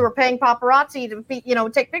Armas who are paying paparazzi to be, you know,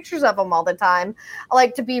 take pictures of them all the time,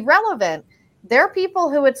 like to be relevant. They're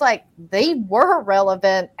people who it's like they were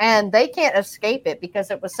relevant and they can't escape it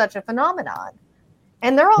because it was such a phenomenon.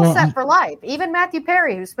 And they're all set for life. Even Matthew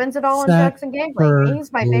Perry, who spends it all on drugs and gambling.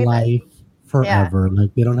 He's my favorite. Life forever. Yeah.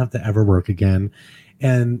 Like, they don't have to ever work again.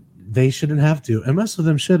 And they shouldn't have to. And most of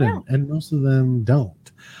them shouldn't. Yeah. And most of them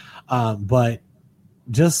don't. But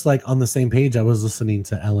just like on the same page, I was listening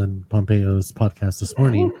to Ellen Pompeo's podcast this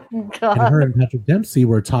morning, and her and Patrick Dempsey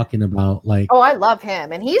were talking about like, oh, I love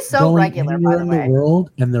him, and he's so regular. Anywhere by the in way. the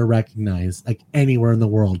world, and they're recognized like anywhere in the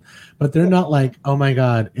world, but they're not like, oh my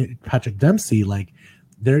god, Patrick Dempsey. Like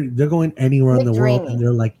they're going anywhere in the world, and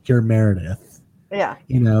they're like, you're Meredith. Yeah,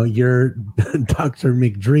 you're Dr.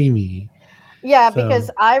 McDreamy. Yeah,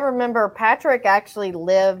 because I remember Patrick actually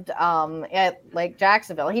lived at Lake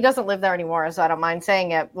Jacksonville. He doesn't live there anymore, so I don't mind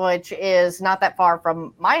saying it, which is not that far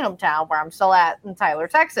from my hometown where I'm still at in Tyler,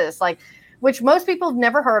 Texas, which most people have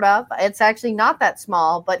never heard of. It's actually not that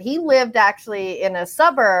small, but he lived actually in a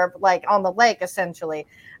suburb, like on the lake, essentially,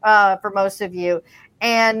 for most of you.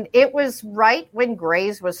 And it was right when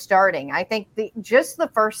Grey's was starting. I think just the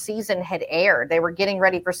first season had aired. They were getting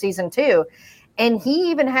ready for season 2. And he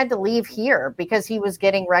even had to leave here because he was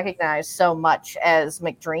getting recognized so much as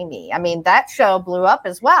McDreamy. I mean, that show blew up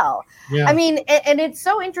as well. Yeah. I mean, and it's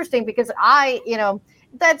so interesting because I'm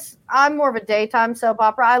more of a daytime soap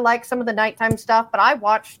opera. I like some of the nighttime stuff, but I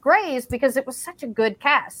watched Grey's because it was such a good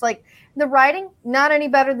cast. Like the writing, not any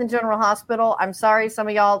better than General Hospital. I'm sorry, some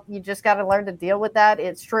of y'all, you just got to learn to deal with that.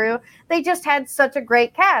 It's true. They just had such a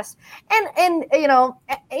great cast. And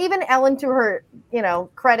even Ellen, to her,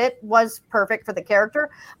 credit, was perfect for the character.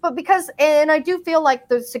 But and I do feel like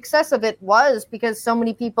the success of it was because so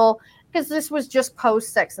many people, because this was just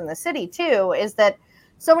post Sex and the City too, is that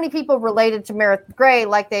so many people related to Meredith Grey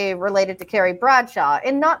like they related to Carrie Bradshaw,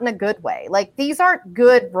 and not in a good way. Like, these aren't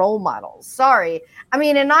good role models. Sorry. I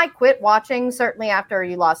mean, and I quit watching certainly after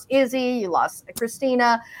you lost Izzy, you lost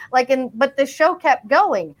Christina, but the show kept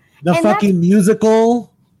going. The fucking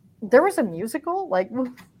musical. There was a musical?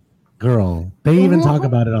 Girl, they even talk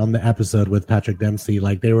about it on the episode with Patrick Dempsey.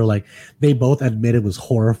 Like, they were like, they both admitted it was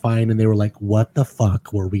horrifying, and they were like, what the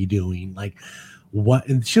fuck were we doing? Like, what?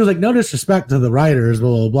 And she was like, no disrespect to the writers, blah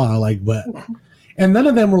blah blah. Like, but, and none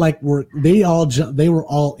of them were like, they were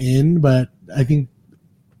all in, but I think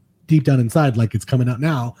deep down inside, like, it's coming out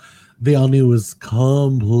now, they all knew it was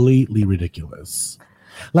completely ridiculous.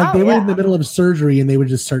 Like, they were in the middle of surgery and they would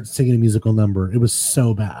just start singing a musical number. It was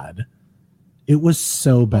so bad. It was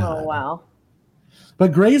so bad. Oh wow!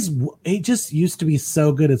 But Grey's, it just used to be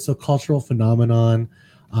so good. It's a cultural phenomenon.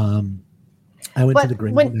 I went to the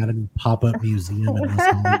Grey's Anatomy pop-up museum in West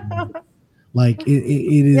Hollywood. Like, it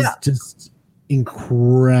is just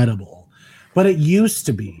incredible. But it used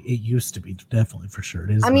to be definitely, for sure.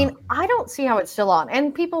 It is. I mean, I don't see how it's still on.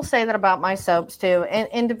 And people say that about my soaps too.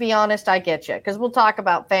 And to be honest, I get you, because we'll talk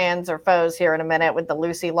about fans or foes here in a minute with the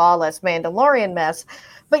Lucy Lawless Mandalorian mess.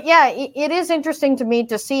 But yeah, it is interesting to me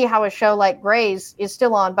to see how a show like Grey's is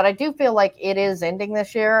still on. But I do feel like it is ending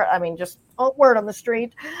this year. I mean, just word on the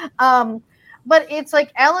street. But it's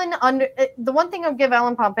like Ellen, the one thing I'll give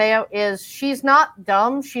Ellen Pompeo is she's not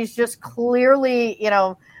dumb. She's just clearly,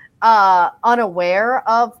 unaware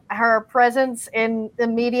of her presence in the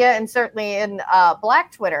media and certainly in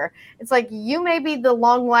Black Twitter. It's like, you may be the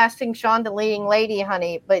long-lasting chandelier lady,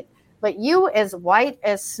 honey, but you as white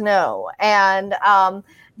as snow. And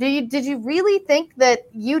did you really think that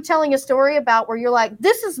you telling a story about where you're like,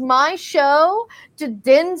 this is my show, to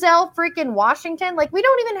Denzel freaking Washington? Like, we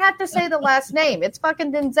don't even have to say the last name. It's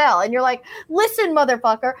fucking Denzel. And you're like, listen,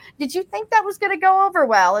 motherfucker, did you think that was going to go over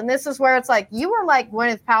well? And this is where it's like, you were like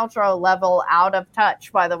Gwyneth Paltrow level out of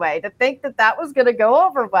touch, by the way, to think that was going to go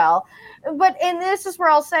over well. And this is where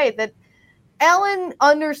I'll say that Ellen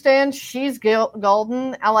understands she's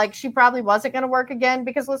golden. Like, she probably wasn't going to work again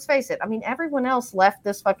because, let's face it, I mean, everyone else left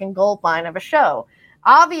this fucking gold mine of a show.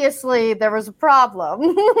 Obviously, there was a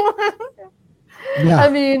problem. Yeah. I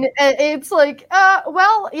mean, it's like,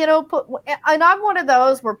 and I'm one of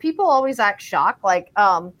those where people always act shocked, like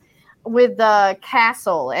with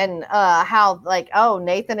Castle and how, like, oh,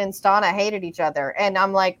 Nathan and Stana hated each other. And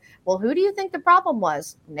I'm like, well, who do you think the problem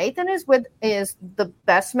was? Nathan is the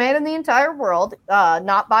best man in the entire world,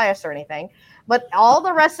 not biased or anything, but all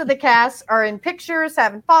the rest of the cast are in pictures,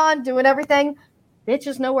 having fun, doing everything. Bitch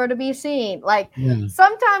is nowhere to be seen. Like,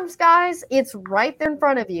 sometimes, guys, it's right there in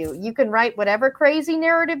front of you. You can write whatever crazy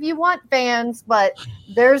narrative you want, fans, but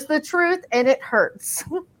there's the truth, and it hurts.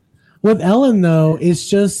 With Ellen, though, it's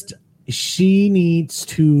just, she needs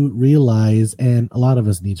to realize, and a lot of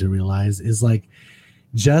us need to realize, is like,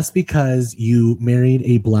 just because you married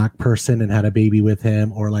a Black person and had a baby with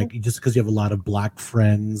him, or like just because you have a lot of Black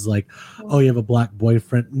friends, like, oh, you have a Black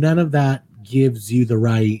boyfriend, none of that gives you the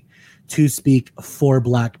right to speak for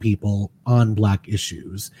Black people on Black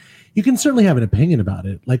issues. You can certainly have an opinion about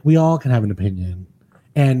it. Like, we all can have an opinion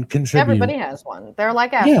and contribute. Everybody has one. They're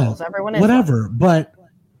like assholes. Everyone is whatever. one. But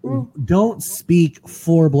don't speak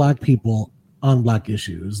for Black people on Black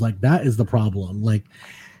issues. Like, that is the problem. Like,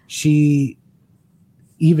 she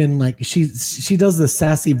even like she does the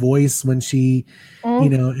sassy voice when she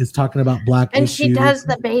is talking about Black and issues. She does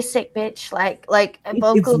the basic bitch like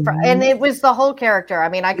vocal and it was the whole character. I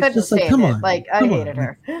mean, I couldn't stand it. Like, I hated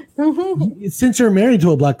her. Since you're married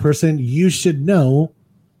to a Black person, you should know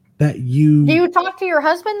that do you talk to your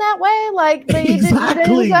husband that way? Like,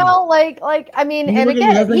 exactly. Denzel, I mean, and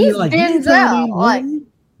again, he's like, Denzel. Like,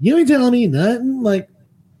 you ain't telling me nothing. Like,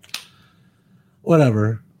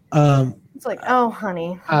 whatever. It's like, oh,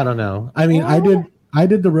 honey. I don't know. I mean, I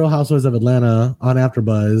did the Real Housewives of Atlanta on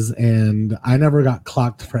AfterBuzz, and I never got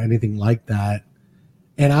clocked for anything like that.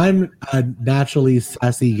 And I'm a naturally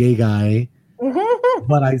sassy gay guy,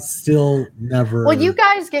 but I still never. Well, you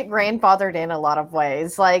guys get grandfathered in a lot of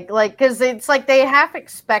ways, like because it's like they half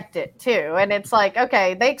expect it too, and it's like,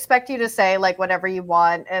 okay, they expect you to say like whatever you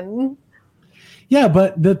want, and. Yeah,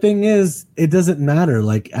 but the thing is, it doesn't matter.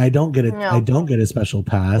 Like, I don't get it. No. I don't get a special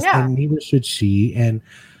pass, and neither should she. And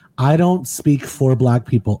I don't speak for Black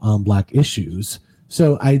people on Black issues.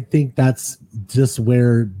 So I think that's just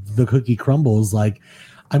where the cookie crumbles. Like,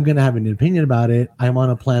 I'm going to have an opinion about it. I'm on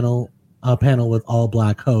a panel with all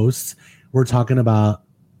Black hosts. We're talking about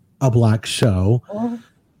a Black show.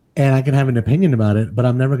 And I can have an opinion about it, but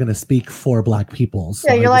I'm never going to speak for Black people.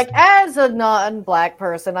 So you're like, as a non-Black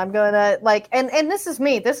person, I'm going to like, and this is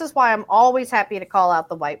me. This is why I'm always happy to call out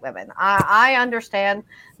the white women. I understand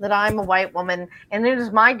that I'm a white woman, and it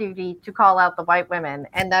is my duty to call out the white women,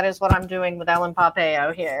 and that is what I'm doing with Ellen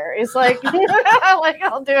Pompeo here. It's like, like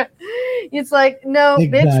I'll do it. It's like, no,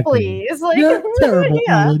 exactly. Bitch, please. Like, you're terrible,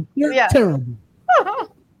 Ellen. You're terrible.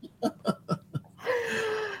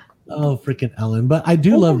 Oh, freaking Ellen. But I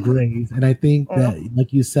do love Grace. And I think that,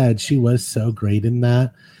 like you said, she was so great in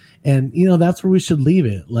that. And, that's where we should leave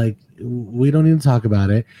it. Like, we don't need to talk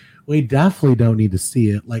about it. We definitely don't need to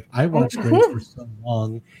see it. Like, I watched Grace for so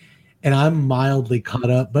long, and I'm mildly caught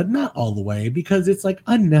up, but not all the way, because it's, like,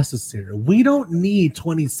 unnecessary. We don't need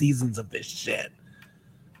 20 seasons of this shit.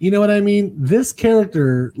 You know what I mean? This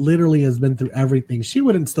character literally has been through everything. She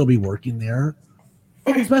wouldn't still be working there.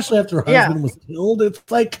 Especially after her husband was killed. It's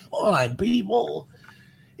like, come on, people.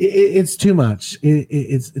 It's too much.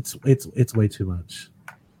 It's way too much.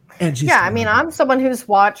 And she's I mean, I'm someone who's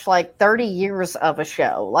watched like 30 years of a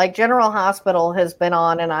show. Like, General Hospital has been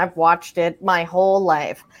on, and I've watched it my whole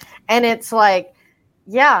life. And it's like,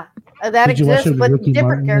 that exists, but Ricky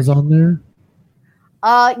different characters on there.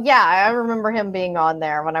 I remember him being on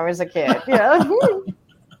there when I was a kid. Yeah.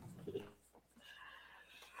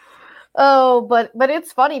 Oh, but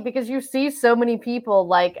it's funny because you see so many people,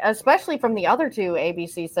 like, especially from the other two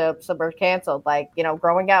ABC soaps that were canceled, like,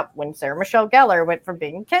 growing up when Sarah Michelle Gellar went from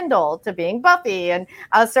being Kendall to being Buffy, and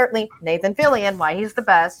certainly Nathan Fillion, why he's the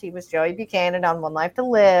best. He was Joey Buchanan on One Life to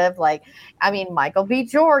Live. Like, I mean, Michael B.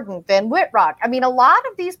 Jordan, Ben Whitrock. I mean, a lot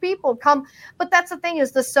of these people come, but that's the thing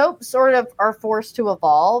is the soaps sort of are forced to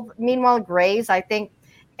evolve. Meanwhile, Grey's, I think,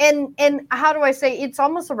 And how do I say, it's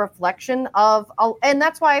almost a reflection of, and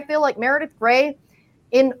that's why I feel like Meredith Grey,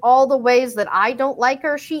 in all the ways that I don't like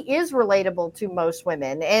her, she is relatable to most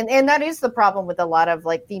women. And that is the problem with a lot of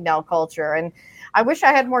like female culture. And I wish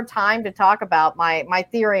I had more time to talk about my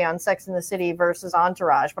theory on Sex and the City versus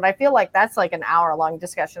Entourage, but I feel like that's like an hour-long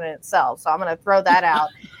discussion in itself. So I'm going to throw that out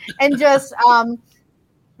and just,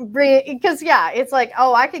 because it's like,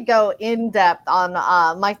 I could go in depth on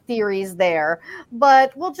my theories there,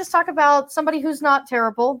 but we'll just talk about somebody who's not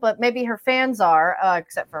terrible, but maybe her fans are,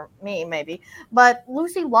 except for me, maybe. But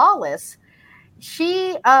Lucy Lawless,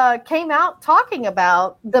 she came out talking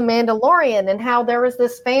about The Mandalorian and how there was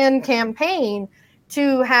this fan campaign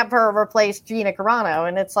to have her replace Gina Carano.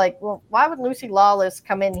 And it's like, well, why would Lucy Lawless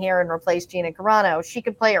come in here and replace Gina Carano? She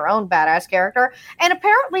could play her own badass character. And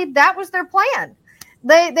apparently that was their plan.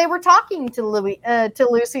 They were talking to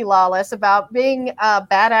Lucy Lawless about being a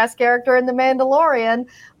badass character in The Mandalorian,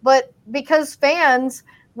 but because fans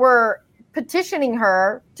were petitioning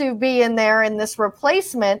her to be in there in this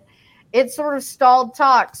replacement, it sort of stalled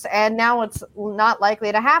talks, and now it's not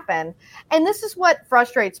likely to happen. And this is what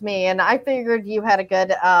frustrates me, and I figured you had a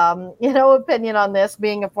good opinion on this,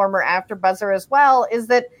 being a former AfterBuzzer as well, is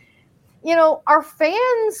that are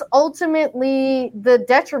fans ultimately the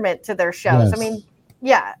detriment to their shows?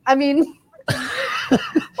 Yes. I mean,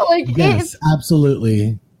 like, yes,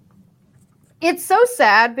 absolutely. It's so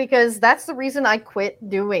sad because that's the reason I quit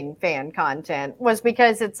doing fan content, was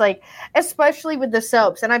because it's like, especially with the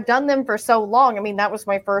soaps, and I've done them for so long. I mean, that was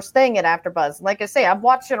my first thing at AfterBuzz. Like I say, I've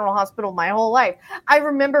watched General Hospital my whole life. I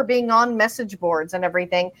remember being on message boards and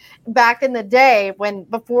everything back in the day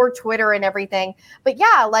before Twitter and everything. But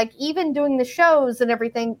yeah, like even doing the shows and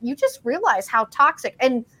everything, you just realize how toxic.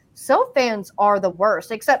 And soap fans are the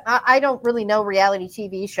worst, except I don't really know reality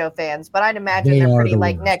TV show fans, but I'd imagine they're pretty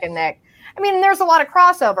like neck and neck. I mean, there's a lot of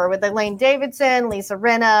crossover with Elaine Davidson, Lisa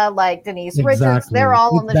Rinna, like Denise Richards. They're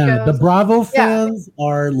all on the show. The Bravo fans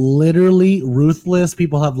are literally ruthless.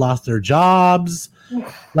 People have lost their jobs.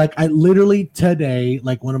 Like I literally today,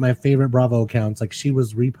 like one of my favorite Bravo accounts, like she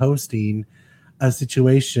was reposting a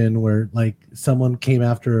situation where like someone came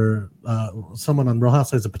after someone on Real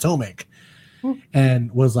Housewives of Potomac and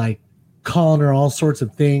was like calling her all sorts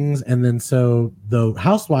of things. And then so the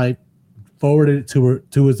housewife forwarded it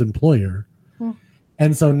to his employer.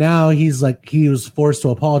 And so now he's like, he was forced to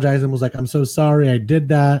apologize and was like, I'm so sorry I did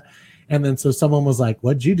that. And then so someone was like,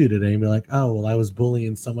 what'd you do today? And be like, oh, well, I was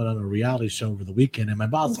bullying someone on a reality show over the weekend and my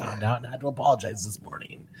boss found out and I had to apologize this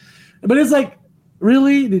morning. But it's like,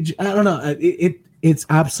 really? Did you? I don't know. It's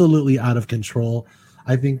absolutely out of control.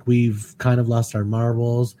 I think we've kind of lost our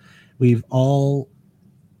marbles. We've all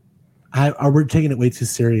we're taking it way too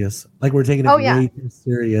serious. Like we're taking it way too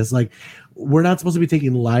serious. Like we're not supposed to be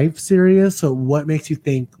taking life serious. So what makes you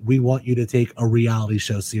think we want you to take a reality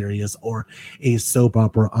show serious or a soap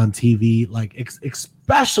opera on TV? Like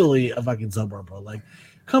especially a fucking soap opera. Like,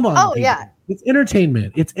 come on. Oh, people. yeah. It's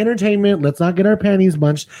entertainment. It's entertainment. Let's not get our panties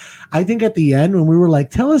bunched. I think at the end when we were like,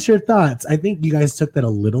 tell us your thoughts, I think you guys took that a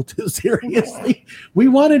little too seriously. We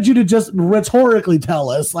wanted you to just rhetorically tell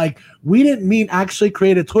us. Like, we didn't mean actually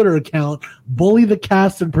create a Twitter account, bully the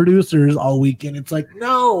cast and producers all weekend. It's like,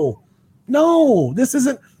 no, this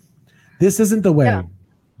isn't the way. Yeah.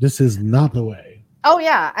 This is not the way. Oh,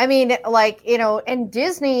 yeah. I mean, like, you know, and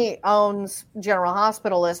Disney owns General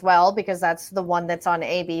Hospital as well, because that's the one that's on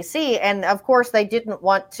ABC. And of course, they didn't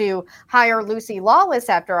want to hire Lucy Lawless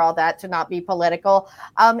after all that to not be political.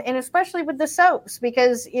 And especially with the soaps,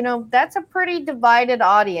 because, you know, that's a pretty divided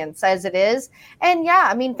audience as it is. And yeah,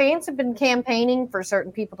 I mean, fans have been campaigning for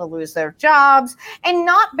certain people to lose their jobs, and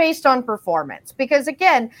not based on performance. Because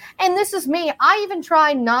again, and this is me, I even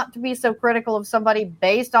try not to be so critical of somebody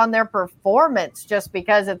based on their performance, just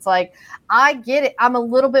because it's like, I get it. I'm a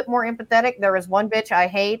little bit more empathetic. There is one bitch I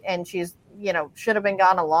hate, and she's, you know, should have been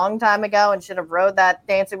gone a long time ago and should have rode that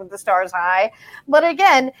Dancing with the Stars high. But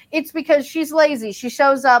again, it's because she's lazy. She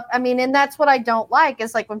shows up. I mean, and that's what I don't like,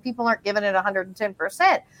 is like when people aren't giving it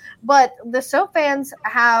 110%. But the soap fans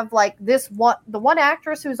have like the one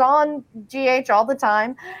actress who's on GH all the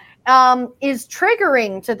time, is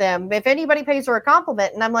triggering to them if anybody pays her a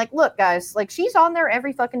compliment. And I'm like, look, guys, like, she's on there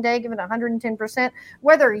every fucking day giving 110%,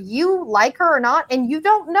 whether you like her or not, and you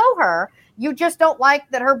don't know her. You just don't like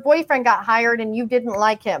that her boyfriend got hired and you didn't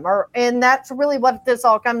like him. And that's really what this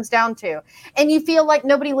all comes down to. And you feel like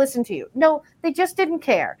nobody listened to you. No, they just didn't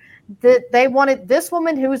care. They wanted this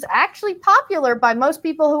woman who's actually popular by most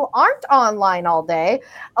people who aren't online all day,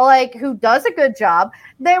 like, who does a good job.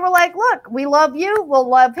 They were like, look, we love you. We'll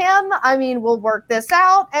love him. I mean, we'll work this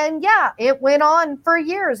out. And yeah, it went on for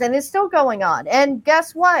years and it's still going on. And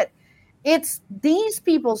guess what? It's these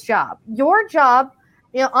people's job. Your job,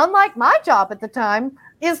 you know, unlike my job at the time,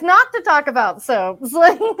 is not to talk about soaps.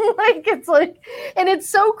 Like it's like, and it's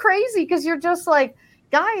so crazy because you're just like,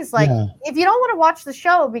 guys, like, if you don't want to watch the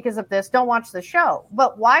show because of this, don't watch the show.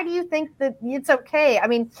 But why do you think that it's okay? I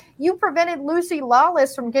mean, you prevented Lucy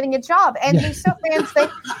Lawless from getting a job, and these soap fans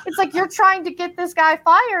think it's like you're trying to get this guy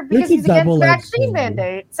fired because he's against vaccine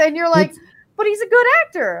mandates, and you're like, but he's a good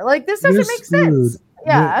actor. Like, this doesn't make sense.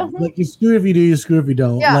 Yeah, like, you screw if you do, you screw if you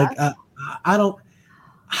don't. Yeah. Like, I don't.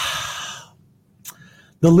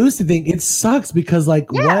 The Lucy thing, it sucks because, like,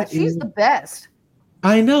 she's the best.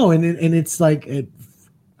 I know, and it's like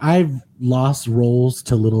I've lost roles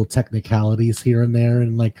to little technicalities here and there,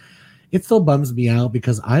 and like it still bums me out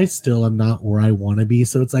because I still am not where I want to be.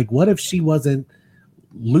 So it's like, what if she wasn't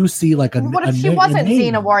Lucy? Like, what if she wasn't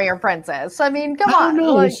Xena Warrior Princess? I mean, come on.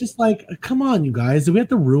 No, it's just like, come on, you guys. Do we have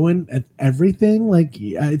to ruin everything? Like,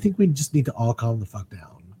 I think we just need to all calm the fuck down.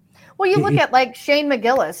 Well, you look at like Shane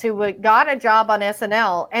McGillis, who got a job on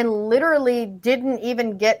SNL and literally didn't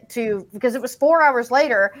even get to, because it was 4 hours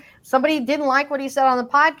later, somebody didn't like what he said on the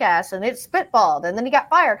podcast and it spitballed and then he got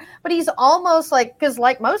fired. But he's almost like, because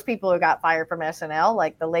like most people who got fired from SNL,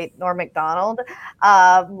 like the late Norm Macdonald,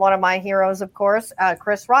 one of my heroes, of course,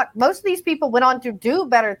 Chris Rock, most of these people went on to do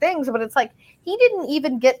better things, but it's like he didn't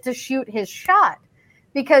even get to shoot his shot.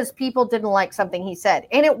 because people didn't like something he said.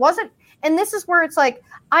 And it wasn't, and this is where it's like,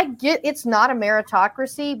 I get it's not a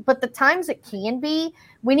meritocracy, but the times it can be,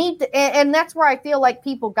 we need to, and that's where I feel like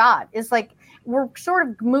people got is like, we're sort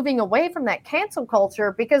of moving away from that cancel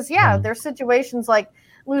culture because there's situations like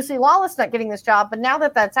Lucy Lawless not getting this job, but now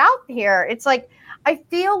that that's out here, it's like, I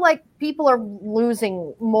feel like people are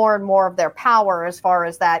losing more and more of their power as far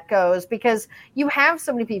as that goes, because you have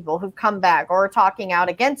so many people who've come back or are talking out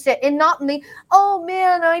against it, and not in the, oh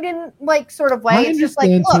man, I didn't like sort of way. It's just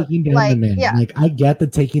like, look, taking down the man. Yeah. Like I get the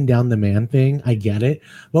taking down the man thing. I get it.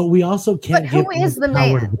 But we also can't. But who is the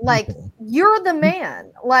man? Like you're the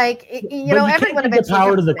man. Like, you know, everyone give the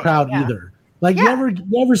power to the crowd either. Like you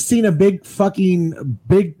ever seen a big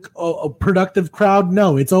productive crowd?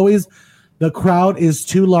 No, it's always the crowd is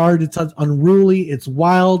too large. It's unruly. It's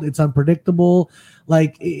wild. It's unpredictable.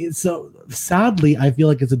 Like so, sadly, I feel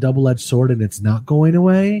like it's a double-edged sword, and it's not going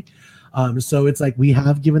away. So it's like we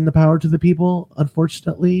have given the power to the people.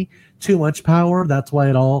 Unfortunately, too much power. That's why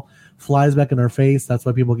it all flies back in our face. That's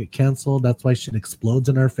why people get canceled. That's why shit explodes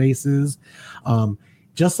in our faces.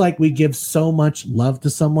 Just like we give so much love to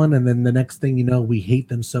someone, and then the next thing you know, we hate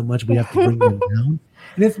them so much we have to bring them down.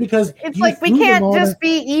 And it's because it's like we can't just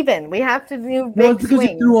be even. We have to do big because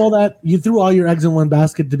swings. You threw all your eggs in one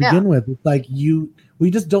basket to begin with. It's like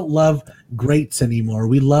we just don't love greats anymore.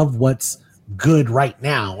 We love what's good right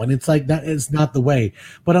now, and it's like that is not the way.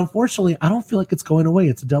 But unfortunately, I don't feel like it's going away.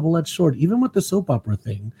 It's a double-edged sword, even with the soap opera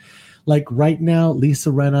thing. Like right now, Lisa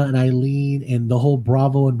Rinna and Eileen and the whole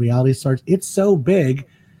Bravo and reality stars, it's so big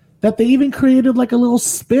that they even created like a little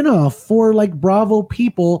spin-off for like Bravo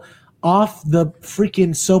people off the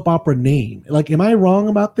freaking soap opera name. Like, am I wrong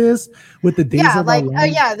about this with the days of like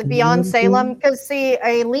the Beyond Salem? Because see,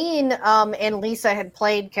 Eileen and Lisa had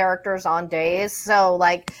played characters on Days, so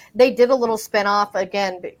like they did a little spinoff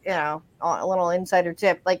again. You know, a little insider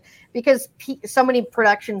tip, like because so many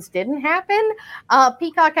productions didn't happen,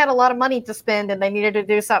 Peacock had a lot of money to spend, and they needed to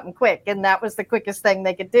do something quick, and that was the quickest thing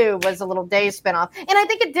they could do was a little Days spinoff, and I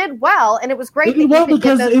think it did well, and it was great. It well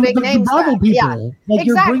because it was the Bravo people. Yeah, like exactly.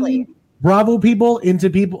 You're bringing Bravo people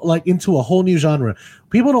into a whole new genre.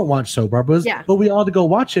 People don't watch soap operas, but we all had to go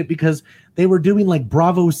watch it because they were doing like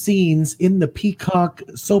Bravo scenes in the Peacock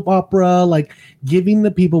soap opera, like giving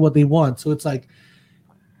the people what they want. So it's like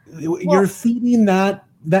you're feeding that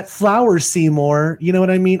flower Seymour. You know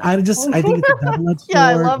what I mean? I think it's a double-edged sword.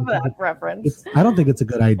 I love that reference. I don't think it's a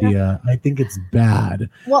good idea. I think it's bad.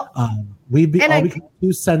 Well, we become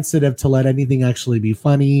too sensitive to let anything actually be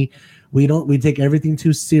funny. We take everything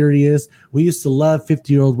too serious. We used to love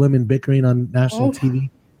 50-year-old women bickering on national TV.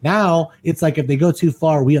 Now it's like if they go too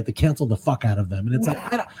far, we have to cancel the fuck out of them. And it's like,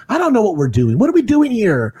 I don't know what we're doing. What are we doing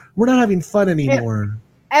here? We're not having fun anymore.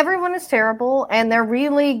 Everyone is terrible, and they're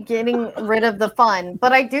really getting rid of the fun.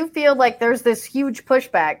 But I do feel like there's this huge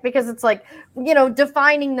pushback because it's like, you know,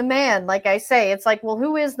 defining the man. Like I say, it's like, well,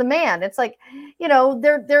 who is the man? It's like, you know,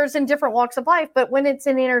 there's in different walks of life. But when it's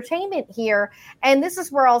in entertainment here, and this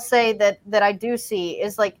is where I'll say that I do see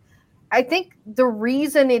is like, I think the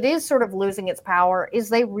reason it is sort of losing its power is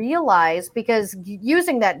they realize, because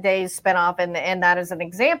using that Days spinoff and that as an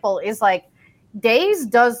example is like, Days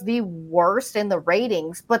does the worst in the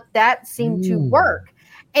ratings, but that seemed to work.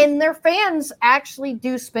 And their fans actually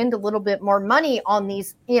do spend a little bit more money on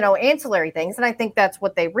these, you know, ancillary things. And I think that's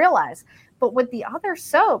what they realize. But with the other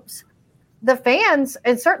soaps, the fans,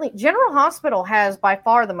 and certainly General Hospital has by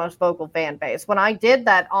far the most vocal fan base. When I did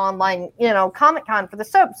that online, you know, Comic-Con for the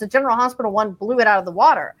soaps, the General Hospital one blew it out of the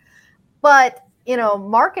water. But, you know,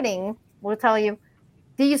 marketing will tell you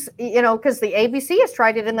these, you know, because the ABC has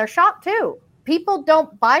tried it in their shop too. People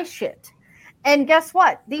don't buy shit. And guess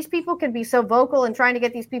what? These people can be so vocal and trying to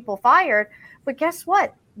get these people fired. But guess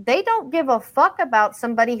what? They don't give a fuck about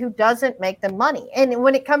somebody who doesn't make them money. And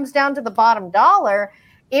when it comes down to the bottom dollar,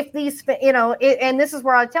 if these, you know, and this is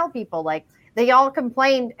where I tell people, like, they all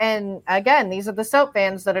complained. And again, these are the soap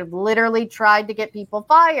fans that have literally tried to get people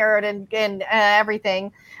fired and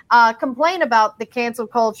everything. Complain about the cancel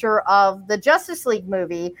culture of the Justice League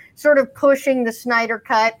movie, sort of pushing the Snyder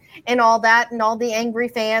cut and all that. And all the angry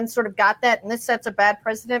fans sort of got that. And this sets a bad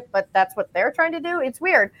precedent, but that's what they're trying to do. It's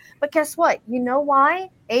weird. But guess what? You know why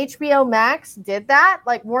HBO Max did that?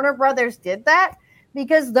 Like Warner Brothers did that?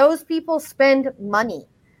 Because those people spend money.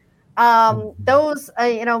 Those,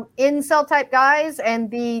 you know, incel type guys and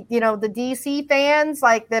the, you know, the DC fans,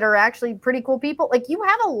 like that are actually pretty cool people. Like you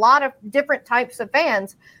have a lot of different types of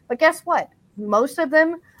fans, but guess what? Most of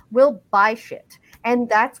them will buy shit, and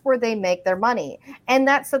that's where they make their money. And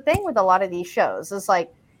that's the thing with a lot of these shows is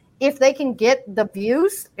like, if they can get the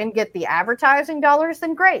views and get the advertising dollars,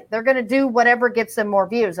 then great. They're going to do whatever gets them more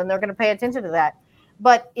views, and they're going to pay attention to that.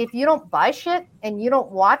 But if you don't buy shit and you don't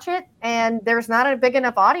watch it and there's not a big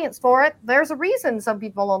enough audience for it, there's a reason some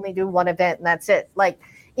people only do one event and that's it. Like,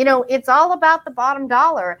 it's all about the bottom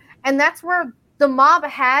dollar. And that's where the mob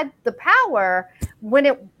had the power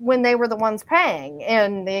when they were the ones paying,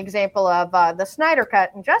 in the example of the Snyder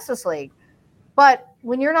Cut and Justice League. But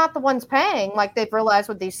when you're not the ones paying, like they've realized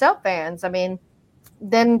with these soap fans, I mean,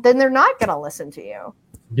 then they're not going to listen to you.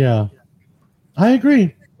 Yeah, I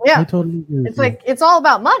agree. Yeah, I totally agree. It's like it's all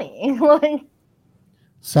about money.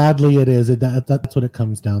 Sadly, it is. That's what it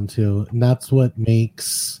comes down to, and that's what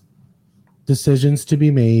makes decisions to be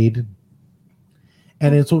made,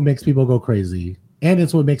 and it's what makes people go crazy, and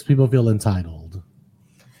it's what makes people feel entitled.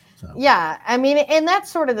 So. Yeah, I mean, and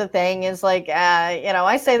that's sort of the thing is like,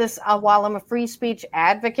 I say this while I'm a free speech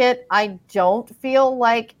advocate, I don't feel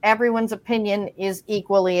like everyone's opinion is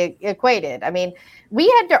equally equated. I mean, we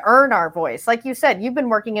had to earn our voice. Like you said, you've been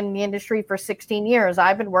working in the industry for 16 years.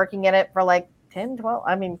 I've been working in it for like 10, 12.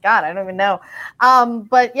 I mean, God, I don't even know.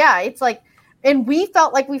 But yeah, it's like, and we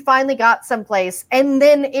felt like we finally got someplace. And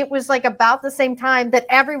then it was like about the same time that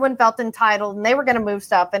everyone felt entitled and they were going to move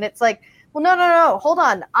stuff. And it's like, well, no, hold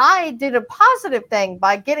on. I did a positive thing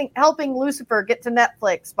by helping Lucifer get to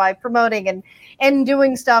Netflix by promoting and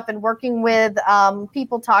doing stuff and working with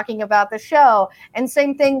people talking about the show. And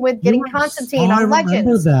same thing with getting Constantine on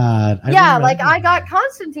Legends. I got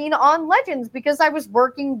Constantine on Legends because I was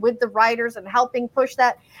working with the writers and helping push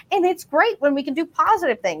that. And it's great when we can do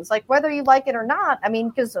positive things, like whether you like it or not. I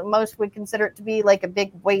mean, because most would consider it to be like a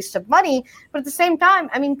big waste of money. But at the same time,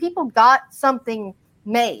 I mean, people got something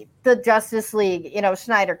made, the Justice League,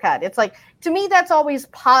 Snyder Cut. It's like, to me, that's always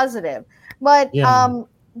positive. But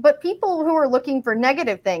but people who are looking for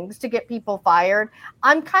negative things to get people fired,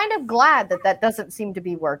 I'm kind of glad that doesn't seem to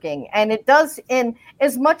be working. And it does, in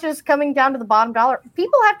as much as coming down to the bottom dollar,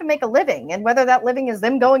 people have to make a living. And whether that living is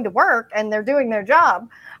them going to work and they're doing their job,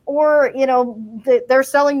 or they're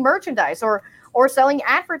selling merchandise or selling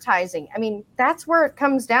advertising. I mean, that's where it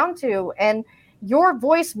comes down to. And your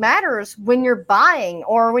voice matters when you're buying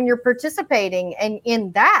or when you're participating and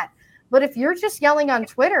in that. But if you're just yelling on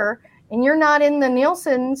Twitter and you're not in the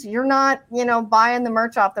Nielsen's, you're not, buying the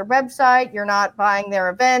merch off their website, you're not buying their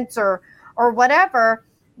events or whatever,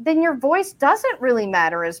 then your voice doesn't really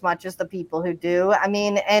matter as much as the people who do. I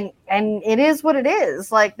mean, and it is what it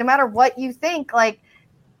is. Like, no matter what you think, like,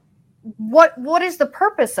 what is the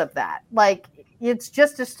purpose of that? Like, it's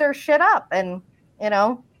just to stir shit up. And,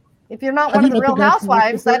 if you're not one of the Real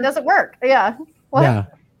Housewives, that doesn't work. Yeah. What? Yeah.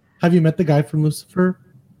 Have you met the guy from Lucifer?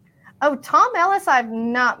 Oh, Tom Ellis, I've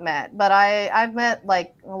not met, but I've met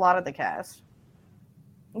like a lot of the cast.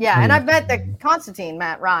 Yeah, and I've met the Constantine,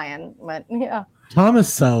 Matt Ryan, but yeah. Tom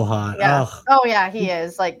is so hot. Yeah. Oh yeah, he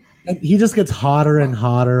is. Like, he just gets hotter and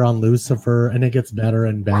hotter on Lucifer, and it gets better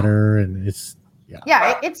and better, and it's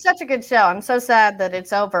it's such a good show. I'm so sad that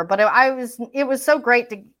it's over, but it was so great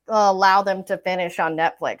to allow them to finish on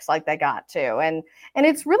Netflix like they got to, and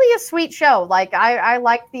it's really a sweet show. Like, I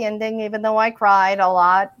liked the ending, even though I cried a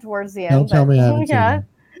lot towards the end. Don't tell me I haven't seen it.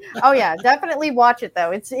 Oh yeah, definitely watch it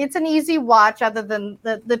though. It's an easy watch other than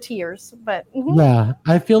the tears, but yeah,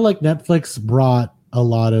 I feel like Netflix brought a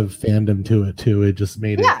lot of fandom to it too. It just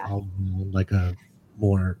made it all like a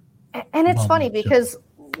more. And it's funny because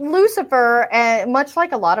Lucifer, much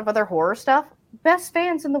like a lot of other horror stuff, best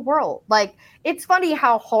fans in the world. Like, it's funny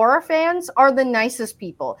how horror fans are the nicest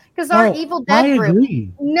people, because our Evil Dead group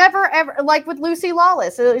never ever, like with Lucy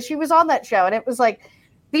Lawless, she was on that show and it was like,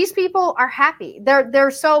 these people are happy. They're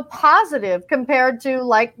so positive compared to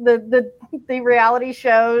like the reality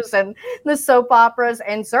shows and the soap operas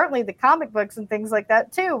and certainly the comic books and things like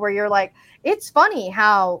that too, where you're like, it's funny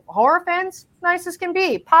how horror fans nice as can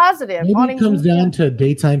be, positive. Maybe it comes down to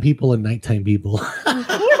daytime people and nighttime people.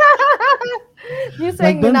 You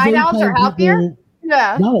saying the night owls are happier?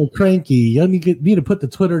 Yeah. No, cranky. You need to put the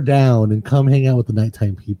Twitter down and come hang out with the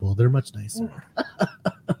nighttime people. They're much nicer.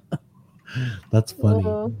 That's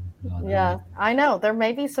funny. Yeah, I know. There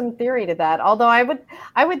may be some theory to that. Although I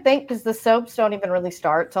would think, because the soaps don't even really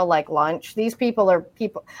start till like lunch. These people are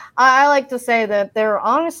people. I like to say that they're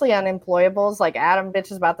honestly unemployables. Like Adam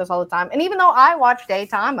bitches about this all the time. And even though I watch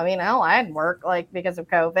daytime, I mean, hell, I had work like because of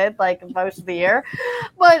COVID, like most of the year.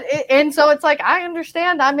 And so it's like, I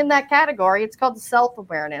understand I'm in that category. It's called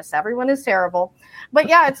self-awareness. Everyone is terrible. But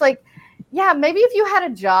yeah, it's like, yeah, maybe if you had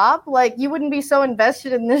a job, like, you wouldn't be so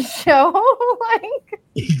invested in this show. Like,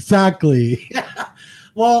 exactly.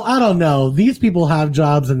 Well, I don't know. These people have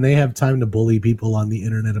jobs and they have time to bully people on the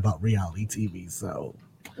internet about reality TV. So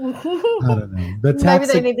don't know. Maybe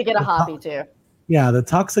they need to get a hobby too. Yeah, the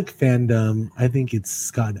toxic fandom, I think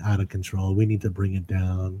it's gotten out of control. We need to bring it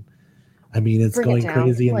down. I mean, it's going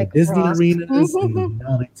crazy in the Disney arenas, in the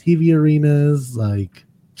reality TV arenas. Like,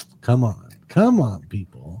 come on,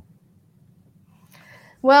 people.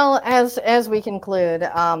 Well, as we conclude,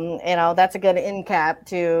 that's a good end cap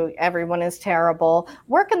to Everyone is Terrible.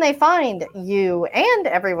 Where can they find you and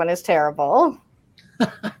Everyone is Terrible?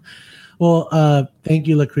 Well, thank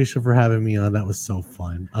you, Lucretia, for having me on. That was so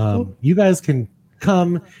fun. You guys can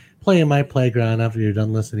come play in my playground after you're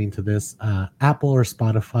done listening to this, Apple or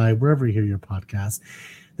Spotify, wherever you hear your podcast.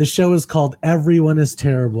 The show is called Everyone is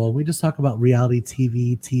Terrible. We just talk about reality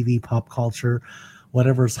TV, pop culture,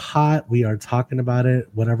 whatever's hot. We are talking about it.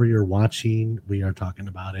 Whatever you're watching, we are talking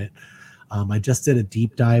about it. I just did a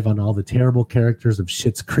deep dive on all the terrible characters of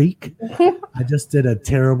Schitt's Creek. I just did a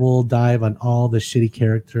terrible dive on all the shitty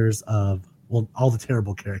characters of, all the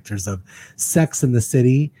terrible characters of Sex and the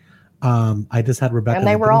City. I just had Rebecca. And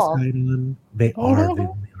they were all. They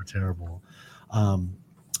are terrible.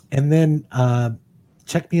 And then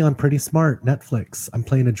check me on Pretty Smart, Netflix. I'm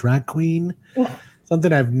playing a drag queen,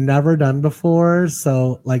 something I've never done before.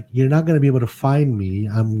 So, like, you're not going to be able to find me.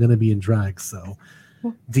 I'm going to be in drag. So,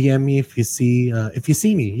 DM me if you see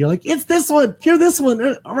me. You're like, it's this one. You're this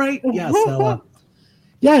one. All right. Yeah. So,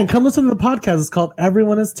 yeah, and come listen to the podcast. It's called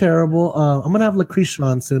Everyone is Terrible. I'm going to have Lucretia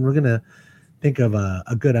on soon. We're going to think of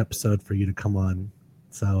a good episode for you to come on.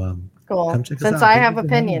 So, cool. Come check us since out. I have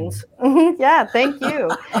opinions. Yeah, thank you.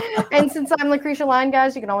 And since I'm Lucretia Lyon,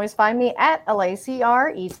 guys, you can always find me at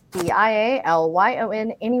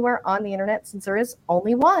LACRETIALYON anywhere on the internet, since there is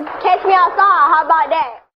only one. Catch me outside. How about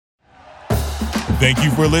that? Thank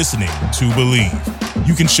you for listening to Believe.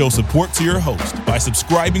 You can show support to your host by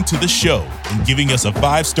subscribing to the show and giving us a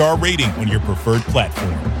 5-star rating on your preferred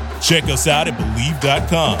platform. Check us out at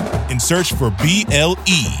Believe.com and search for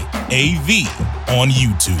BLEAV on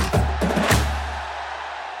YouTube.